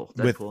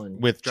Deadpool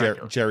with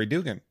Jerry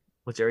Dugan.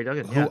 With Jerry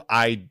Dugan, who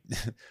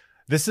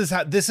this is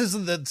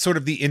the sort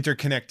of the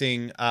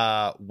interconnecting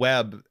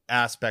web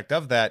aspect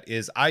of that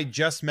is I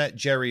just met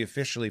Jerry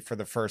officially for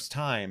the first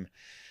time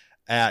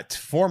at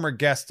former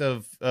guest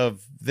of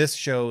this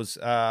show's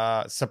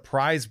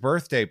surprise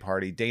birthday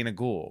party, Dana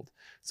Gould.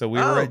 So we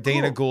were at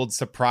Dana Gould's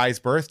surprise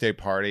birthday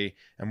party,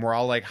 and we're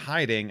all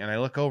hiding, and I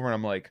look over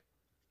and I'm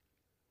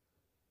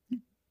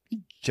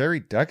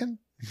Jerry Dugan?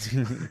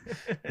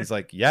 He's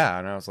yeah.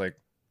 And I was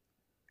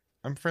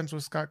I'm friends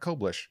with Scott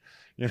Koblish,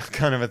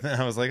 kind of a thing.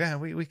 I was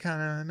we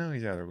kind of know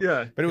each other.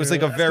 Yeah. But it was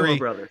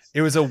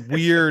it was a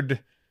weird,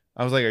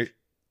 I was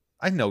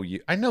I know you.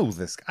 I know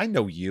this. I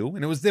know you.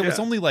 And there was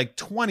only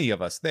 20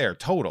 of us there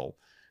total.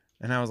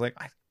 And I was I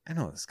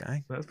know this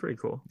guy. That's pretty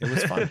cool. It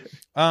was fun.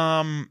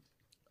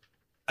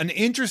 An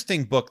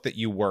interesting book that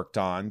you worked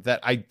on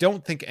that I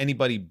don't think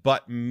anybody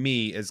but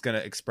me is going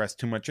to express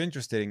too much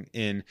interest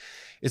in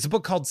is a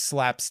book called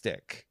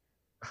Slapstick.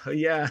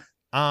 Yeah.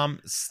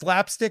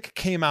 Slapstick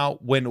came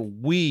out when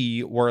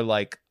we were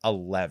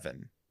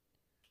 11.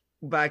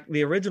 Back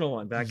the original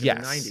one back in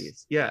the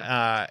 90s.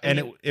 Yeah.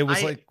 And it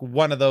was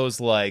one of those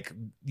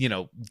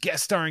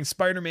guest starring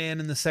Spider-Man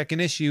in the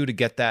second issue to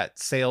get that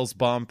sales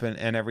bump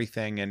and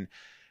everything. And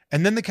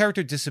And then the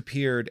character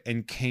disappeared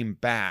and came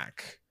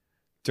back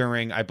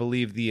during, I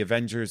believe, the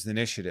Avengers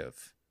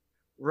Initiative.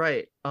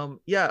 Right.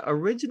 Yeah,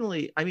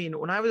 originally, I mean,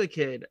 when I was a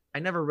kid, I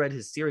never read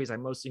his series. I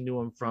mostly knew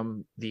him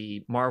from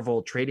the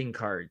Marvel trading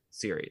card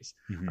series.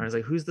 Mm-hmm. I was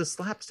like, who's the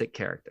slapstick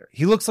character?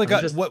 He looks like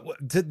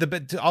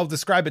I'll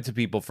describe it to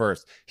people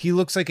first. He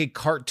looks like a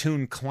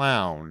cartoon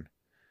clown,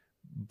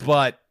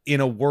 but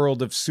in a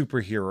world of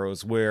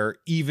superheroes where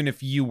even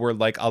if you were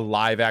like a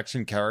live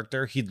action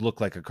character, he'd look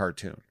like a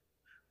cartoon.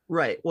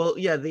 Right. Well,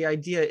 yeah, the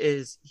idea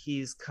is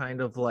he's kind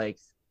of like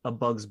a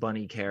Bugs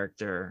Bunny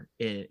character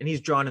and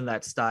he's drawn in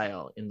that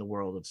style in the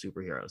world of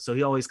superheroes. So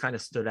he always kind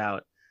of stood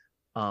out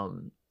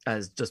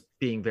as just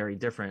being very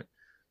different.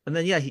 And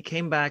then, yeah, he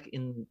came back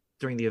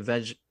during the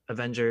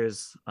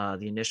Avengers,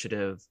 the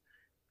Initiative,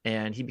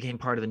 and he became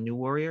part of the New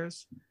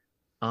Warriors.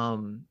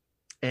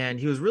 And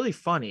he was really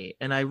funny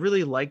and I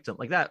really liked him.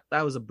 Like that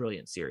was a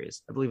brilliant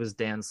series. I believe it was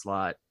Dan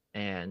Slott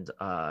and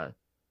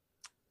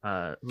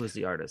who was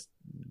the artist?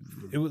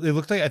 It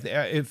looked like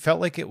it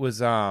felt like it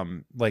was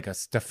like a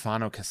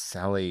Stefano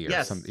Caselli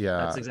or something. Yeah,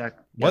 that's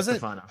exactly. Was it?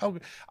 Stefano. Oh,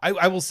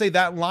 I will say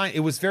that line. It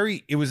was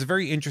a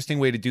very interesting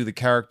way to do the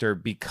character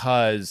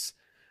because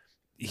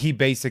he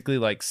basically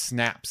like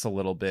snaps a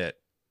little bit,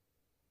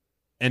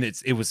 and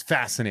it was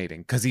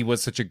fascinating because he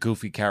was such a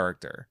goofy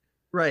character.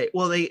 Right.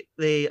 Well,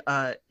 they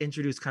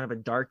introduced kind of a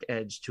dark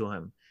edge to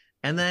him,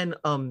 and then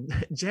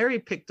Jerry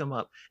picked him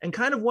up and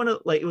kind of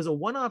it was a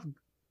one-off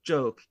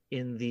joke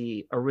in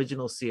the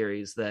original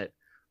series that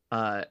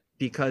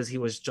because he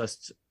was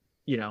just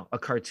a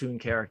cartoon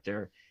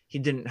character, he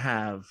didn't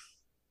have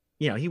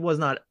he was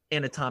not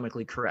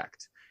anatomically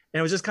correct, and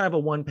it was just kind of a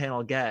one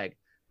panel gag.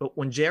 But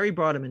when Jerry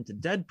brought him into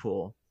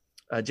Deadpool,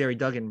 Jerry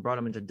Duggan brought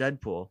him into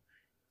Deadpool,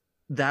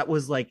 that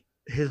was like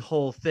his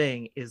whole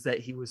thing, is that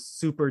he was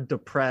super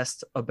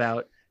depressed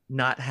about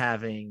not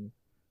having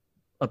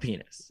a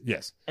penis.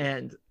 Yes.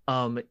 And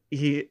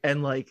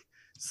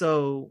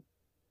so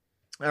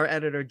our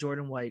editor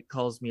Jordan White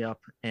calls me up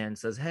and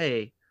says,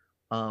 hey,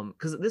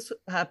 because this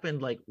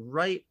happened like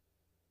right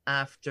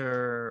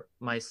after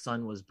my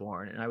son was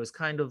born, and I was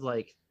kind of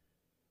like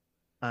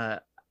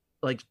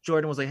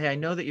Jordan was like, hey, I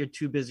know that you're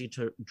too busy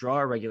to draw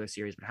a regular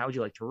series, but how would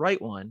you like to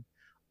write one?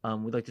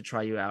 We'd like to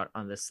try you out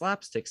on this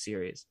slapstick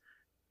series.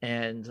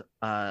 And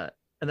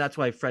that's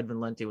why Fred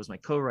Valenti was my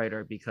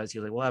co-writer, because he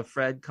was like, we'll have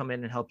Fred come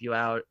in and help you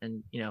out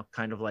and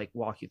kind of like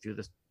walk you through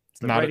this.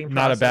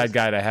 Not a bad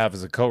guy to have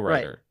as a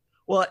co-writer. Right.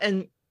 Well,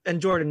 and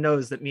Jordan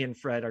knows that me and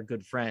Fred are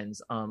good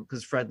friends,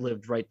 because Fred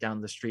lived right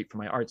down the street from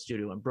my art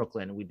studio in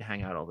Brooklyn, and we'd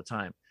hang out all the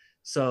time.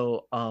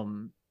 So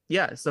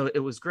so it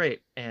was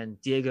great.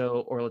 And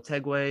Diego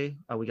Orlategui,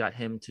 we got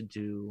him to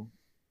do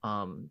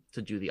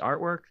the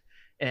artwork,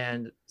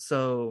 and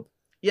so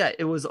yeah,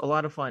 it was a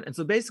lot of fun. And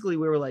so basically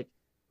we were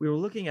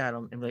looking at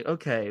him and like,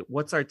 okay,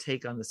 what's our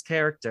take on this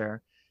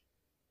character?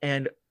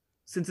 And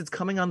since it's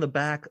coming on the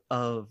back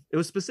of, it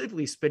was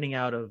specifically spinning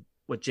out of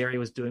what Jerry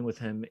was doing with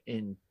him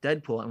in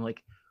Deadpool, I'm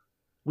like,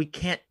 we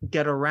can't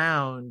get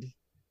around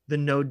the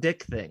no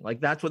dick thing.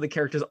 Like that's what the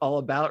character's all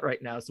about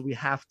right now. So we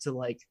have to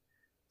like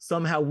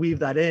somehow weave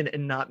that in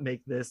and not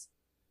make this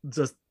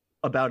just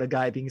about a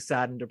guy being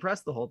sad and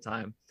depressed the whole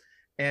time.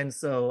 And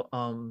so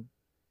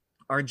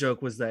our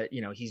joke was that,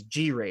 he's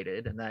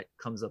G-rated, and that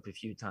comes up a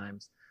few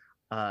times.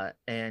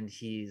 And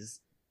he's,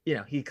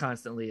 he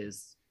constantly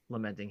is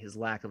lamenting his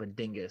lack of a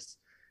dingus.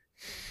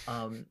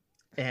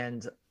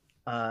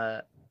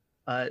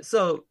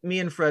 So me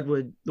and Fred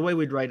the way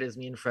we'd write it is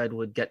me and Fred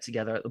would get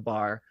together at the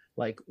bar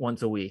like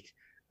once a week,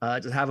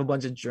 just have a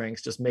bunch of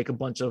drinks, just make a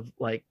bunch of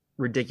like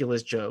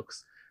ridiculous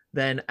jokes.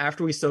 Then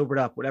after we sobered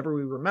up, whatever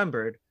we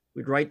remembered,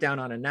 we'd write down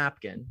on a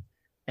napkin,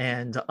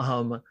 and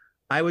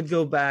I would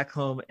go back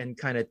home and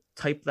kind of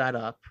type that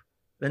up,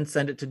 then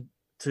send it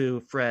to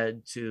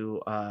Fred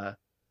to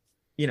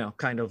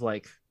kind of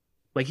like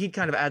he'd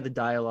kind of add the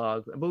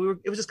dialogue, but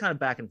it was just kind of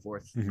back and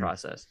forth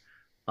process.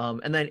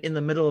 And then in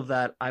the middle of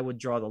that, I would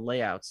draw the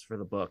layouts for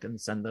the book and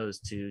send those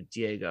to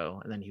Diego,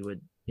 and then he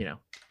would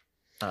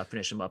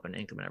finish them up and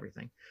ink them and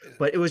everything.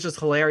 But it was just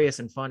hilarious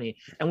and funny,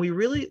 and we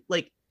really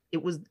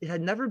it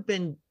had never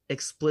been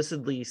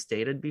explicitly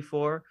stated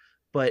before,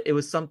 but it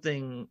was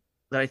something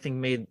that I think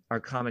made our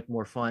comic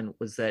more fun,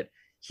 was that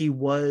he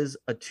was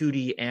a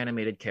 2D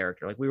animated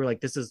character. Like we were like,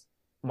 this is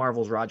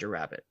Marvel's Roger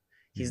Rabbit.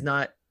 He's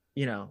not,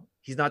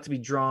 he's not to be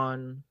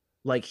drawn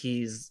like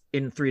he's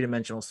in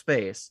 3-dimensional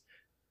space.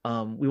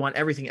 We want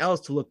everything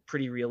else to look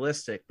pretty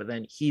realistic, but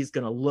then he's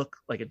going to look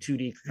like a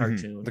 2D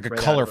cartoon, like a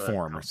color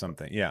form or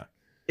something. Yeah,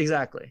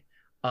 exactly.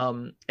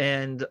 And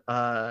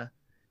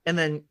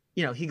then,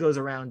 he goes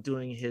around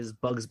doing his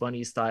Bugs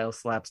Bunny style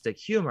slapstick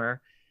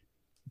humor.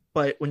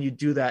 But when you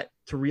do that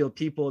to real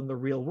people in the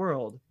real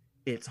world,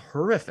 it's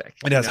horrific.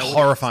 It has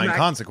horrifying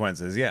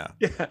consequences. Yeah.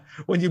 Yeah.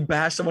 When you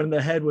bash someone in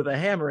the head with a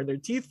hammer and their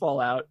teeth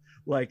fall out,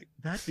 like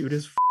that dude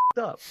is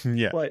f***ed up.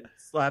 Yeah. But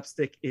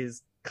slapstick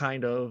is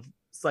kind of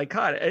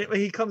psychotic.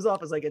 He comes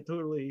off as like a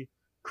totally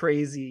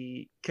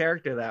crazy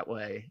character that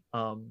way.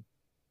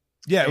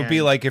 It would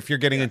be like if you're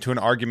getting into an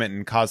argument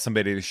and cause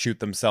somebody to shoot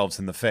themselves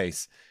in the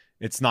face.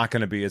 It's not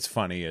going to be as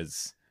funny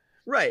as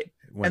right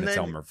when it's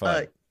Elmer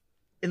Fudd.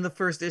 In the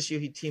first issue,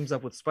 he teams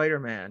up with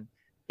Spider-Man,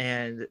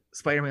 and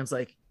Spider-Man's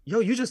like, yo,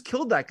 you just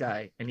killed that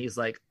guy. And he's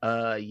like,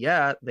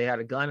 yeah, they had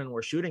a gun and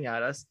were shooting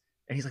at us.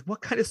 And he's like,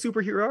 what kind of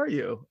superhero are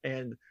you?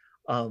 And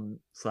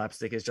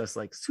Slapstick is just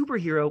like,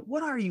 superhero,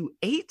 what are you,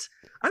 8?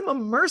 I'm a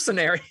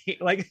mercenary.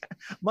 Like,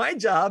 my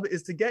job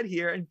is to get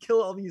here and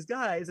kill all these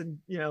guys and,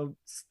 you know,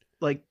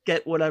 like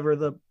get whatever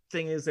the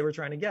thing is they were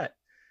trying to get.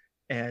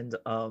 And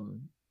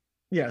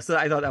yeah, so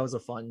I thought that was a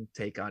fun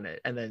take on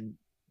it. And then,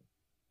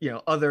 you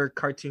know, other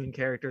cartoon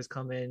characters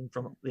come in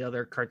from the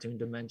other cartoon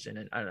dimension,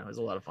 and I don't know, it was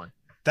a lot of fun.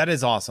 That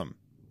is awesome.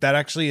 That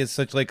actually is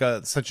such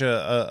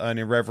an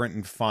irreverent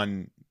and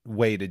fun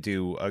way to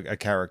do a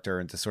character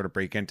and to sort of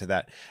break into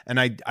that. And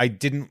I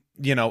didn't,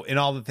 you know, in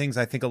all the things,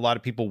 I think a lot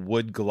of people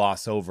would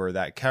gloss over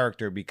that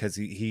character because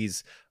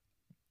he's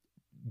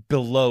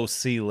below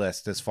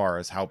C-list as far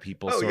as how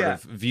people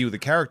of view the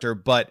character,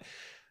 but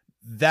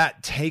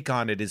that take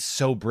on it is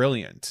so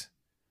brilliant.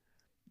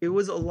 It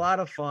was a lot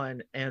of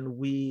fun, and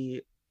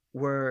we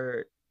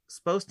were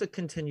supposed to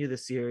continue the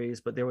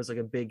series, but there was like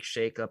a big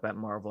shakeup at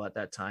Marvel at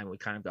that time. We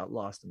kind of got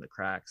lost in the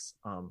cracks.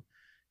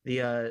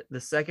 The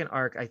second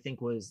arc, I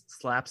think, was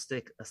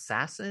Slapstick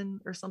Assassin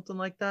or something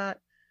like that,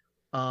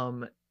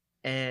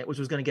 and which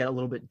was going to get a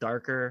little bit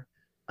darker.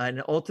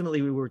 And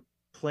ultimately, we were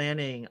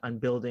planning on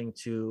building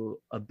to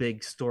a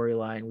big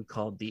storyline we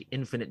called the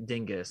Infinite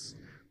Dingus,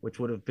 which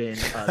would have been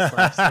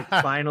Slapstick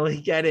finally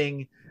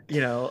getting,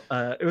 you know,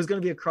 it was going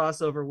to be a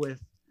crossover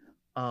with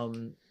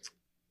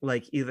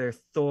like either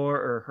Thor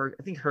or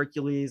I think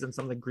Hercules and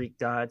some of the Greek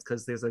gods,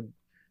 because there's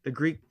the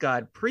Greek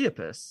god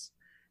Priapus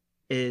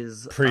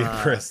is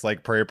Priapus,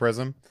 like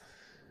Priapism.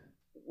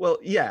 Well,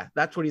 yeah,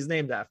 that's what he's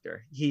named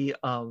after. He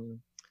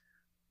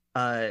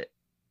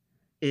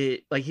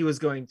he was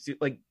going to,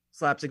 like,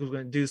 Slapstick was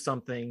going to do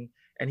something,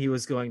 and he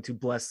was going to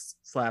bless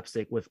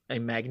Slapstick with a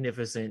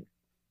magnificent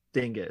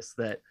dingus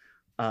that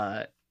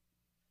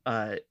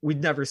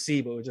we'd never see,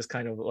 but would just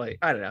kind of like,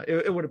 I don't know,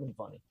 it would have been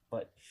funny,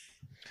 but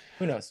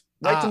who knows?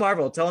 Write to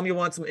Marvel. Tell him you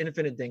want some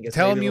Infinite Dingus.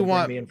 Tell him you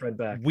want me and Fred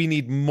back. We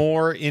need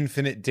more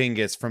Infinite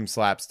Dingus from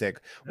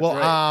Slapstick. That's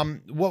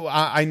right.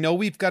 I know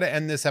we've got to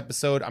end this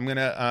episode. I'm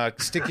gonna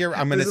stick here.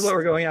 This is what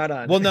we're going out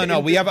on. Well, no.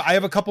 I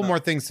have a couple more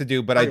things to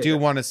do, but I do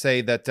want to say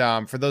that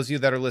for those of you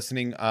that are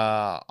listening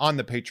on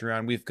the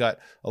Patreon, we've got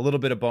a little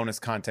bit of bonus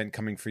content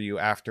coming for you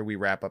after we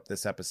wrap up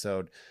this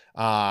episode.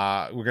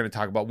 We're going to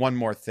talk about one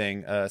more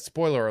thing.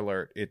 Spoiler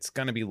alert, it's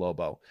going to be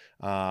Lobo,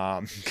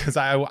 because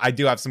I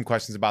do have some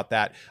questions about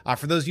that.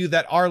 For those of you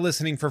that are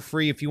listening for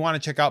free, if you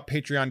want to check out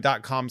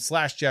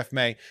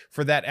patreon.com/JeffMay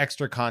for that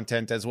extra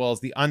content, as well as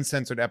the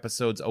uncensored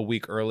episodes a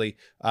week early,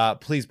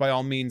 please, by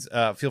all means,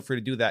 feel free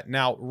to do that.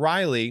 Now,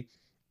 Riley,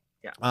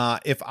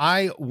 if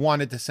I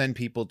wanted to send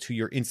people to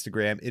your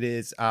Instagram, it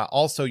is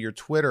also your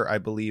Twitter, I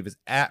believe, is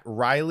at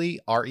Riley,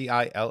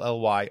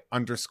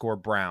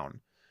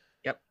 REILLY_Brown.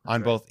 Yep.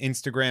 On both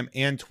Instagram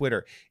and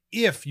Twitter.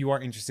 If you are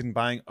interested in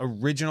buying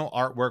original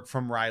artwork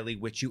from Riley,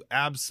 which you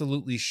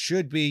absolutely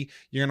should be,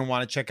 you're going to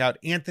want to check out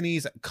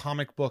Anthony's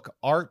Comic Book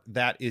Art.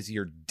 That is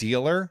your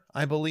dealer,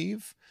 I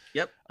believe.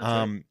 Yep.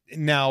 Right.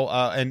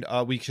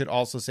 Now, we should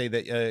also say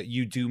that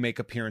you do make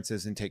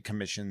appearances and take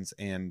commissions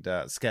and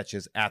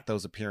sketches at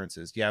those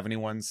appearances. Do you have any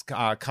ones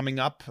coming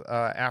up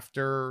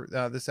after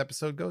this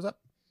episode goes up?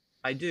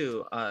 I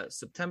do.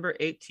 September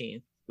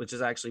 18th, which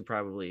is actually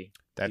probably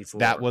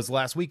that was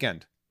last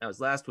weekend. That was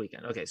last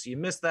weekend. Okay, so you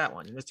missed that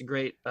one. You missed a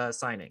great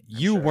signing.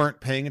 You weren't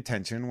paying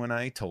attention when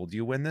I told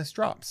you when this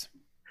drops.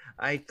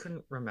 I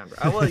couldn't remember.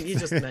 Well, you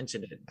just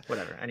mentioned it.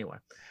 Whatever. Anyway,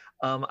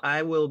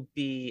 I will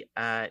be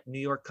at New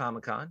York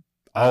Comic Con.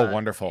 Oh,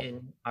 wonderful!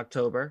 In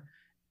October,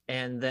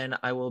 and then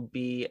I will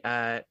be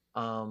at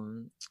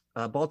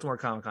Baltimore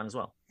Comic Con as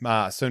well.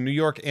 So New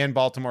York and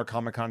Baltimore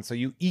Comic Con. So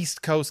you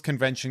East Coast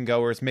convention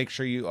goers, make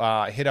sure you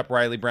hit up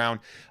Riley Brown.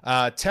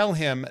 Tell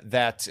him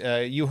that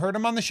you heard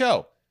him on the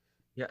show.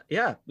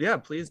 Yeah.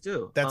 Please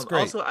do. That's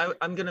great. Also,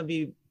 I'm going to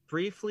be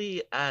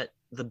briefly at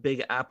the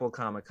Big Apple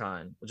Comic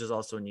Con, which is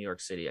also in New York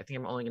City. I think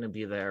I'm only going to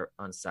be there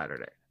on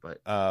Saturday, but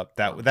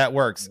that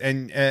works.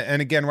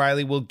 And again,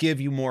 Riley will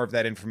give you more of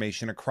that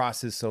information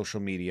across his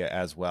social media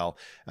as well.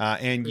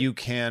 And you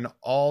can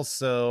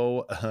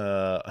also,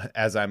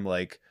 as I'm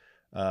like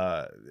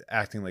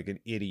acting like an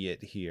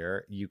idiot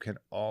here, you can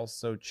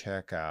also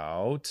check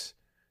out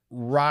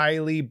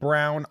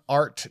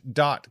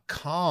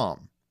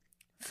RileyBrownArt.com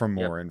for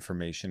more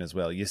information as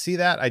well. You see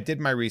that? I did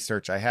my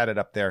research. I had it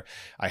up there.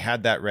 I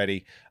had that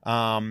ready.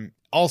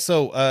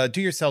 Also,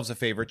 do yourselves a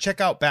favor. Check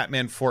out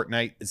Batman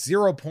Fortnite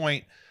 0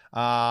 Point.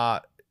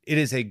 It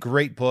is a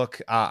great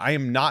book. I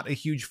am not a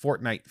huge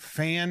Fortnite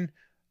fan.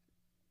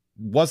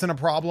 Wasn't a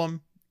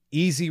problem.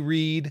 Easy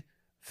read.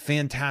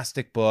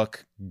 Fantastic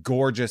book.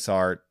 Gorgeous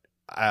art.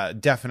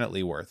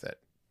 Definitely worth it.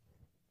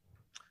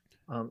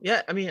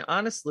 Yeah, I mean,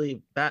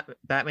 honestly,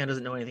 Batman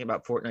doesn't know anything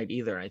about Fortnite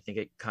either. And I think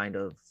it kind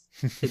of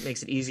it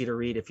makes it easy to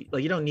read if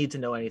you don't need to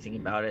know anything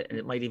about it, and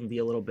it might even be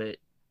a little bit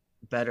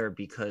better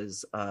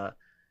because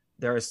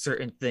there are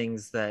certain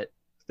things that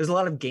there's a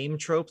lot of game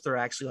tropes that are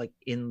actually like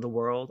in the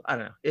world. I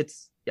don't know.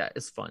 It's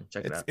fun.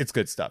 Check it out. It's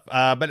good stuff.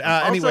 But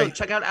also, anyway,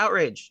 check out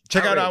Outrage.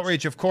 Check out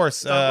Outrage, of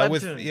course.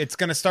 It's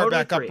going to start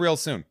totally back up real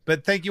soon.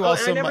 But thank you all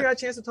so much. I never got a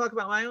chance to talk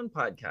about my own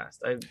podcast.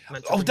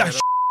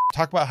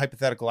 Talk about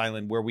Hypothetical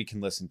Island, where we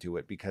can listen to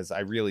it, because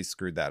I really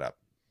screwed that up.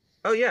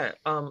 Oh yeah.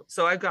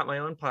 So I've got my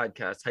own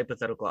podcast,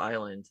 Hypothetical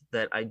Island,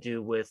 that I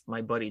do with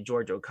my buddy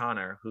George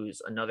O'Connor,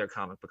 who's another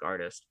comic book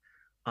artist.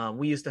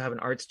 We used to have an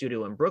art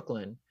studio in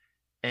Brooklyn,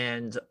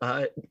 and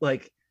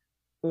like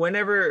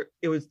whenever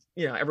it was,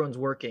 everyone's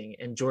working,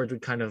 and George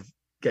would kind of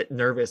get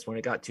nervous when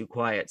it got too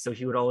quiet. So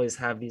he would always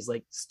have these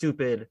like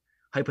stupid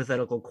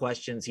hypothetical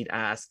questions he'd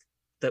ask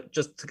that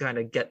just to kind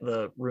of get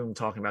the room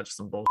talking about just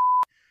some bullshit.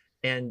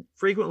 And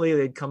frequently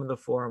they'd come in the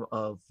form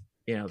of,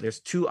 there's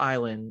two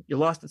islands, you're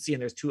lost at sea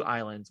and there's two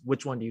islands.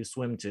 Which one do you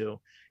swim to?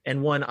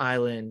 And one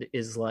island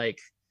is like,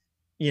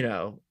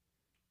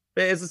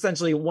 it's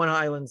essentially one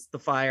island's the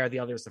fire, the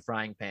other's the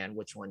frying pan.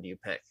 Which one do you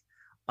pick?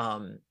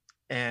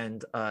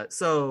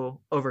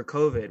 So over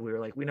COVID, we were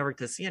like, we never get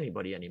to see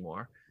anybody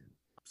anymore.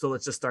 So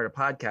let's just start a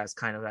podcast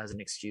kind of as an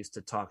excuse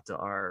to talk to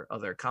our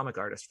other comic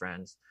artist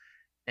friends.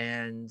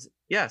 And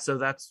yeah, so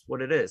that's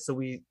what it is. So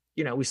we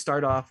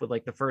start off with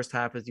like the first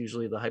half is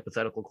usually the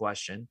hypothetical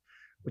question,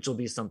 which will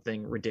be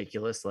something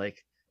ridiculous.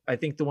 Like I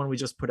think the one we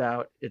just put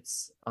out,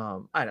 it's I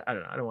don't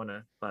know, I don't want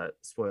to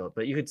spoil it,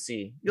 but you'll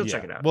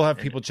check it out. We'll have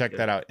people check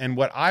that out. And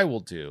what I will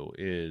do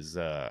is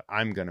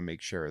I'm going to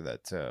make sure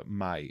that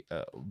my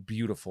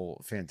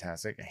beautiful,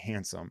 fantastic,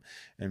 handsome,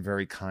 and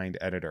very kind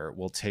editor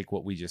will take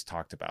what we just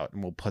talked about,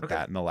 and we'll put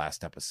that in the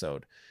last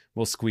episode.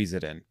 We'll squeeze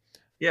it in.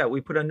 Yeah,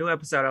 we put a new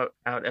episode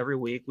out every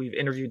week. We've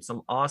interviewed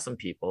some awesome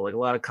people, like a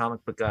lot of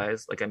comic book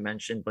guys, like I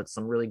mentioned, but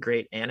some really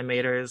great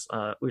animators.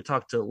 We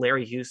talked to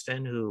Larry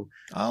Houston, who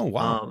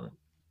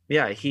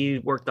he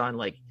worked on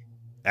like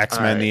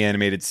X-Men, the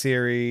animated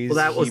series. Well,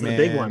 that was He-Man,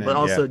 the big one, but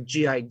also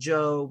G.I.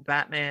 Joe,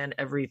 Batman,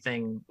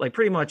 everything, like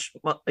pretty much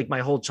like my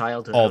whole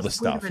childhood. All the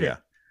stuff, yeah.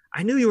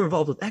 I knew you were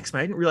involved with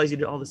X-Men. I didn't realize you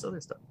did all this other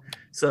stuff.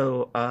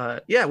 So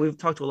we've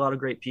talked to a lot of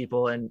great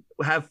people and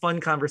have fun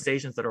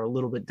conversations that are a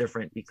little bit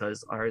different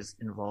because ours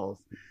involve,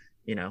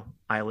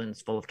 islands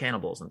full of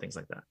cannibals and things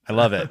like that. I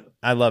love it.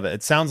 I love it.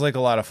 It sounds like a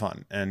lot of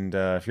fun. And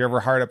if you're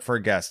ever hard up for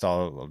a guest,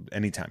 I'll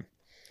anytime.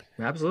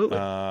 Absolutely.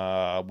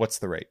 What's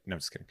the rate? No,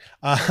 just kidding.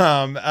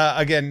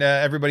 Again,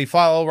 everybody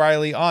follow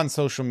Riley on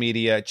social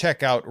media.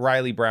 Check out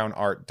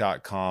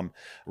RileyBrownArt.com.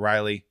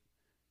 Riley,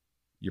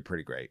 you're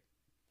pretty great.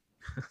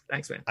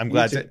 Thanks, man. I'm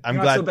glad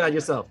not so bad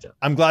yourself, Jeff.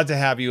 I'm glad to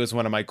have you as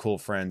one of my cool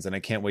friends, and I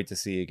can't wait to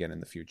see you again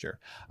in the future.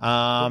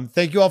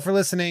 Thank you all for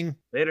listening.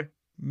 Later.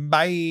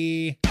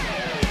 Bye.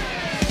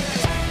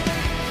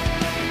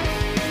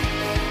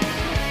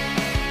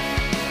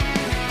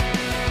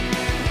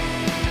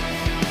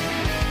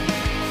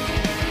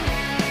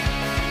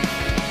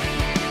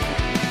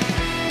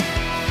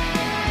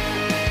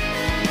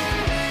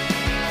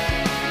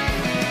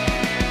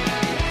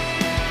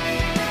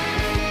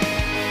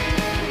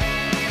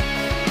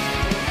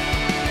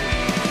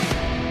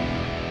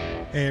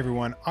 Hey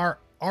everyone, our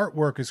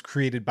artwork is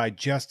created by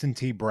Justin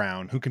T.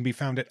 Brown, who can be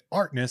found at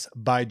Artness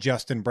by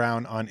Justin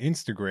Brown on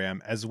Instagram,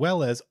 as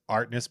well as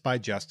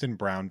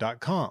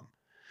artnessbyjustinbrown.com.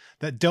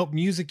 That dope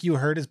music you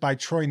heard is by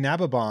Troy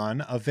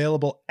Nababon,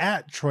 available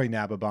at Troy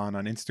Nababon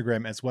on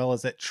Instagram, as well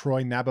as at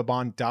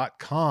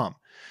troynababon.com.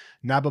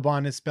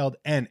 Nababon is spelled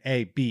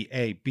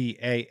Nababan,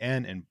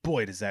 and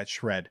boy, does that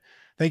shred.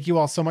 Thank you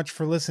all so much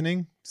for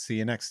listening. See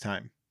you next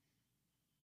time.